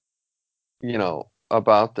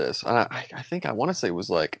about this? And I think I want to say it was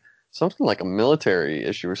like something like a military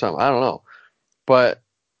issue or something. I don't know. But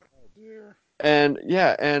Oh dear. and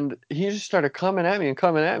yeah, and he just started coming at me and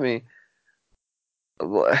coming at me.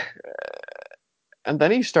 And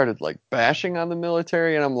then he started like bashing on the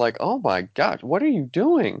military, and I'm like, oh my God, what are you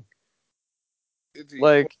doing? Is he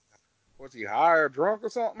Like, was he high or drunk or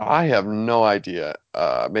something? I have no idea.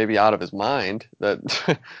 Maybe out of his mind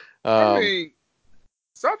that I um mean,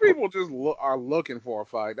 some people just are looking for a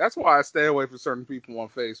fight. That's why I stay away from certain people on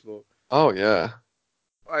Facebook. oh yeah.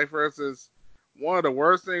 Like for instance, one of the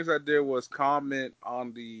worst things I did was comment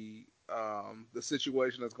on the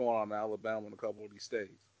situation that's going on in Alabama and a couple of these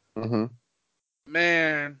states. Hmm.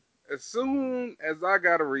 Man, as soon as I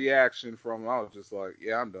got a reaction from him, I was just like,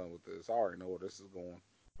 yeah, I'm done with this. I already know where this is going.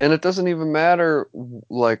 And it doesn't even matter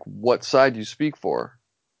like what side you speak for.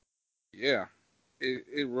 Yeah,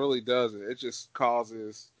 it really doesn't. It just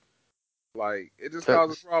causes it just That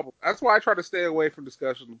causes problems. That's why I try to stay away from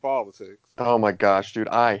discussions of politics. oh my gosh, dude,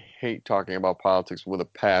 I hate talking about politics with a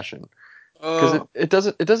passion because Uh, it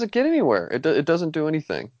doesn't get anywhere. It doesn't do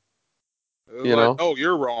anything, it's you like, know? no,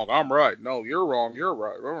 you're wrong. I'm right. No, you're wrong. You're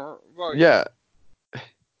right. It's like Yeah,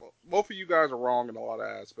 both of you guys are wrong in a lot of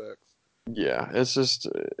aspects. yeah. It's just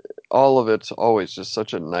all of it's always just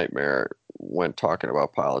such a nightmare when talking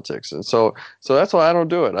about politics, and so that's why I don't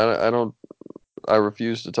do it. I don't. I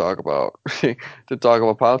refuse to talk about to talk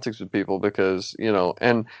about politics with people because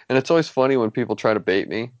and it's always funny when people try to bait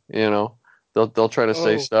me. They'll try to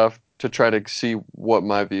say Oh, stuff to try to see what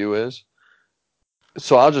my view is.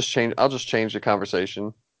 So I'll just change the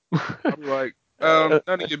conversation. I'll be like, Uh,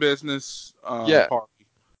 none of your business. yeah. Party.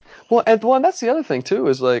 Well, and that's the other thing too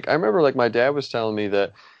is like I remember like my dad was telling me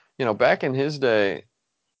that back in his day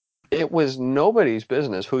it was nobody's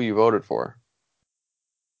business who you voted for.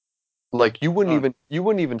 Like None. you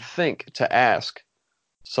wouldn't even think to ask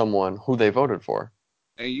someone who they voted for.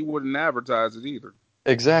 And you wouldn't advertise it either.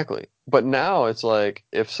 Exactly. But now it's like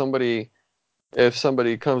if somebody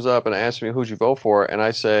comes up and asks me who'd you vote for, and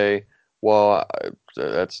I say, well,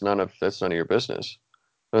 that's none of your business.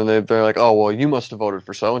 And they're like, oh, well, you must have voted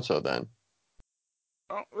for so and so then.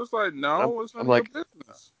 Oh, it's like, And no, it's none I'm of your like,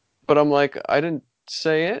 business. but I'm like, I didn't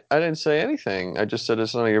say it. I didn't say anything. I just said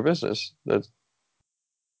it's none of your business. That's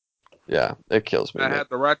yeah, it kills me, I man. had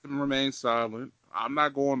the right to remain silent. I'm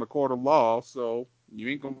not going to court of law, so you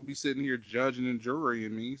ain't gonna be sitting here judging and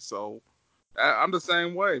jurying me. So I'm the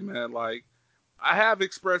same way, man. Like I have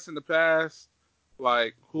expressed in the past,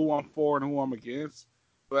 like who I'm for and who I'm against.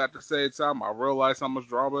 But at the same time, I realize how much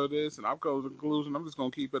drama it is, and I've come to the conclusion I'm just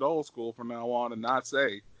gonna keep it old school from now on and not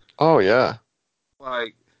say Oh yeah,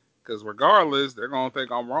 like, because regardless, they're gonna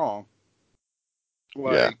think I'm wrong. yeah,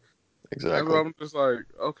 Like, and so exactly. I'm just like,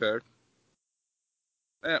 okay,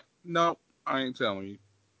 no, I ain't telling you.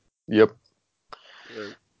 Yep.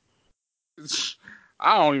 Like,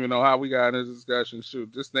 I don't even know how we got in this discussion.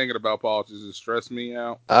 Shoot, just thinking about politics just stressed me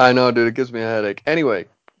out. I know, dude. It gives me a headache. Anyway,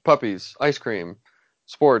 puppies, ice cream,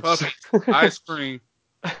 sports. Puppies, ice cream.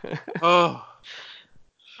 Oh,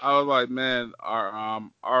 I was like, man, our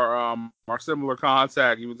similar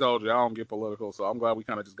contact. Even told you I don't get political, so I'm glad we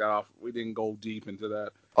kind of just got off. We didn't go deep into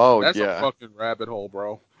that. Oh That's a yeah, fucking rabbit hole,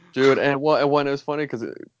 bro. dude. And when it was funny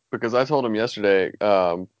because I told him yesterday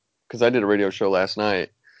because I did a radio show last night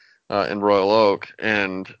in Royal Oak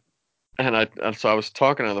and so I was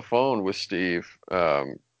talking on the phone with Steve.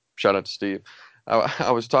 Shout out to Steve.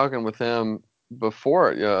 I was talking with him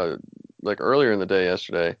before like earlier in the day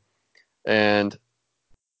yesterday, and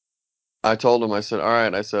I told him, I said, all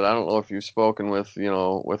right, I said, I don't know if you've spoken with,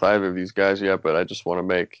 with either of these guys yet, but I just want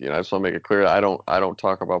to I just want to make it clear I don't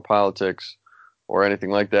talk about politics or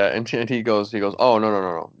anything like that. And he goes, oh, no, no,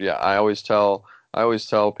 no, no. Yeah, I always tell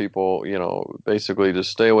people, basically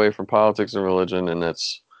just stay away from politics and religion and,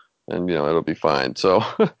 it'll be fine. So,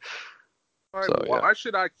 Like, so yeah, why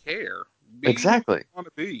should I care? Be who you exactly, want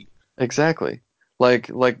to be. exactly. Like,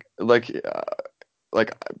 like, like, uh,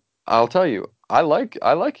 like I'll tell you, I like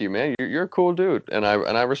you, man. You're a cool dude, and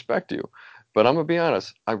I respect you. But I'm gonna be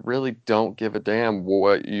honest, I really don't give a damn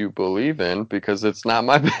what you believe in because it's not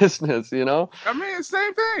my business, you know? I mean,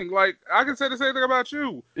 same thing. Like, I can say the same thing about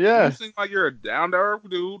you. You Yeah, seem like you're a down to earth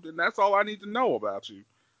dude, and that's all I need to know about you.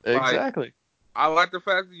 Like, exactly. I like the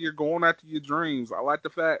fact that you're going after your dreams. I like the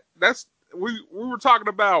fact that's we were talking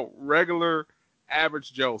about regular,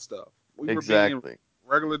 average Joe stuff. We were being Exactly.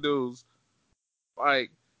 regular dudes.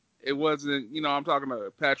 Like, it wasn't. I'm talking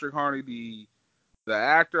to Patrick Harney, the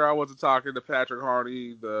actor. I wasn't talking to Patrick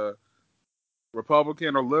Harney, the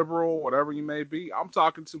Republican or liberal, whatever you may be. I'm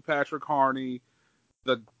talking to Patrick Harney,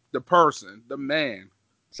 the the person, the man.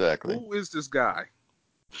 Exactly. Who is this guy?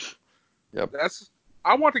 Yep. That's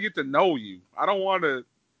I want to get to know you. I don't want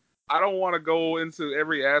to go into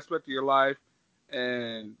every aspect of your life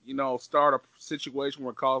and start a situation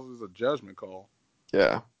where it causes a judgment call.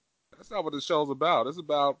 Yeah. That's not what this show's about. It's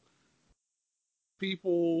about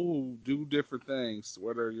people who do different things.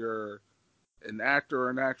 Whether you're an actor or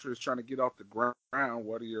an actress trying to get off the ground,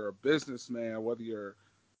 whether you're a businessman, whether you're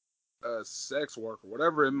a sex worker,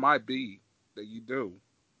 whatever it might be that you do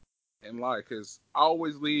in life. Because I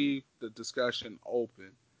always leave the discussion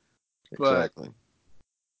open, but Exactly.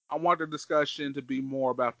 I want the discussion to be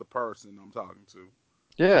more about the person I'm talking to.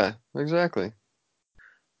 Yeah, exactly.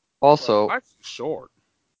 But Also, life's short.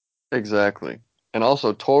 exactly. And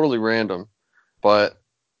also totally random, but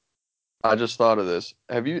I just thought of this.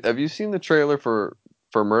 Have you seen the trailer for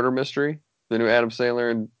Murder Mystery, the new Adam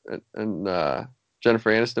Sandler and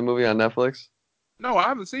Jennifer Aniston movie on Netflix? No, I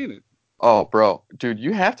haven't seen it. Oh, bro, dude,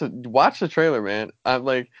 you have to watch the trailer, man. I'm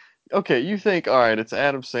like, okay, you think, all right, it's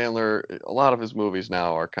Adam Sandler. A lot of his movies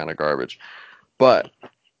now are kind of garbage, but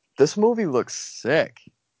this movie looks sick.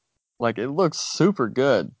 Like, it looks super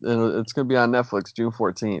good, and it's gonna be on Netflix June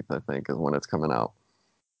 14th, I think, is when it's coming out.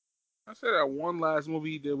 I said that one last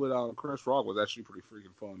movie he did with Chris Rock was actually pretty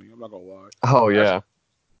freaking funny. I'm not gonna lie. Oh That's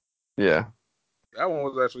yeah, yeah, that one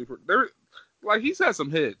was actually there. Like he's had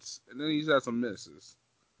some hits and then he's had some misses.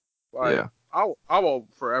 Like yeah. I will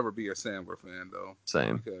forever be a Sandler fan though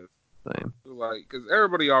Same, because same. because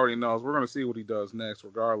everybody already knows we're gonna see what he does next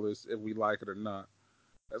regardless if we like it or not.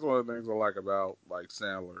 That's one of the things I like about like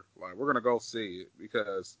Sandler. Like we're gonna go see it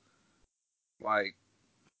because like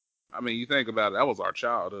I mean you think about it that was our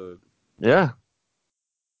childhood. Yeah,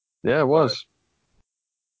 yeah, it Like was.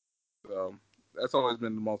 so that's always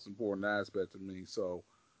been the most important aspect to me. So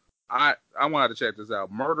I wanted to check this out.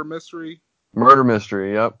 Murder mystery. Murder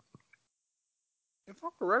Mystery. Yep. If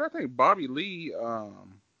I'm correct, I think Bobby Bobby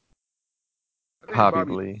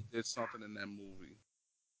Lee Lee. did something in that movie.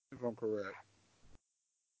 If I'm correct,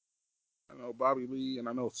 I know Bobby Lee and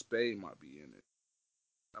I know Spade might be in it.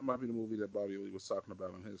 That might be the movie that Bobby Lee was talking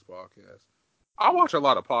about on his podcast. I watch a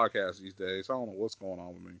lot of podcasts these days. So I don't know what's going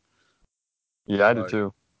on with me. Yeah, I do Like,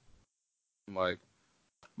 too. like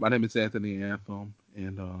my name is Anthony Anthem,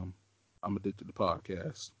 and I'm addicted to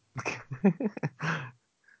podcasts.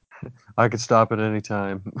 I could stop at any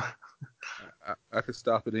time. I could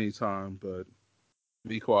stop at any time, but to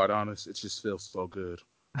be quite honest, it just feels so good.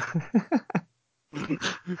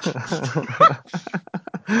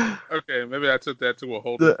 Okay, maybe I took that to a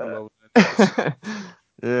whole different level than it needed to.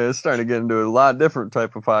 Yeah, it's starting to get into a lot different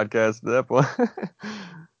type of podcast at that point.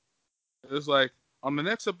 It's like on the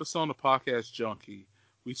next episode of Podcast Junkie,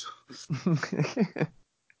 we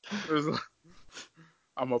there's like,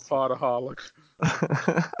 I'm a podaholic.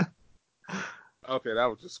 Okay, that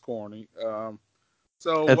was just corny.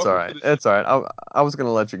 So It's all welcome to right. the show. It's all right. I was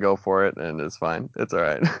gonna let you go for it, and it's fine. It's all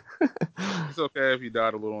right. It's okay if you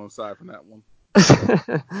died a little inside from that one.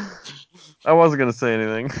 I wasn't gonna say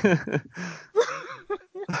anything.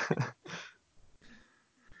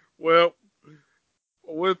 Well,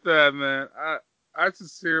 with that, man, I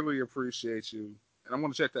sincerely appreciate you, and I'm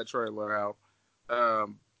gonna check that trailer out.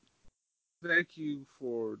 Um, Thank you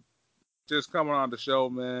for just coming on the show,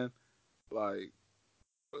 man. Like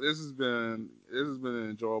this has been an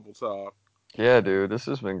enjoyable talk, Yeah, and dude, this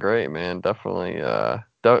has been great, man. Definitely,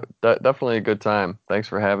 definitely a good time. Thanks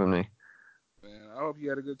for having me. man, I hope you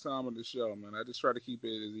had a good time on the show, man. I just try to keep it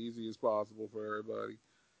as easy as possible for everybody,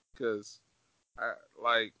 because I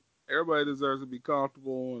like everybody deserves to be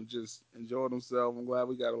comfortable and just enjoy themselves. I'm glad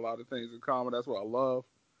we got a lot of things in common. That's what I love.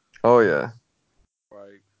 Oh yeah. Just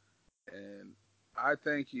like, and I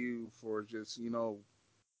thank you for just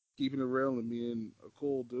keeping it real and being a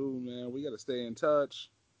cool dude, man. We got to stay in touch.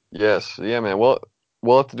 Yes. Yeah, man. We'll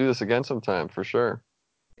have to do this again sometime for sure.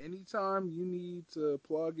 Anytime you need to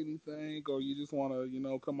plug anything or you just want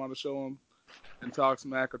to, come on the show and talk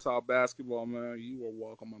smack or talk basketball, man, you are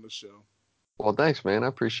welcome on the show. Well, thanks, man. I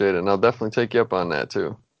appreciate it, and I'll definitely take you up on that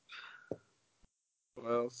too.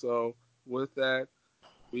 Well, so with that,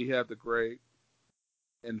 we have the great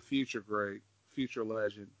and future great, future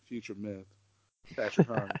legend, future myth, Patrick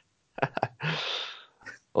Harney.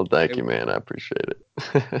 Well, thank Hey, you, man. I appreciate it.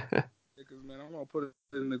 because man, I'm gonna put it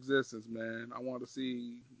in existence, man. I want to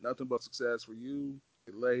see nothing but success for you,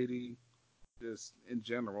 your lady, just in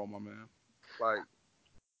general, my man. Like,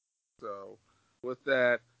 so with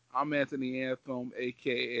that, I'm Anthony Anthem,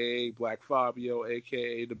 aka Black Fabio,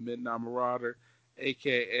 aka the Midnight Marauder,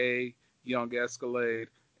 aka Young Escalade,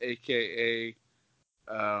 aka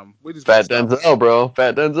we just gonna Fat stop it. Denzel, bro.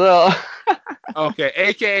 Fat Denzel. Okay,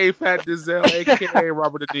 aka Fat Dizel, aka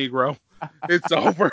Robert the Negro. It's over.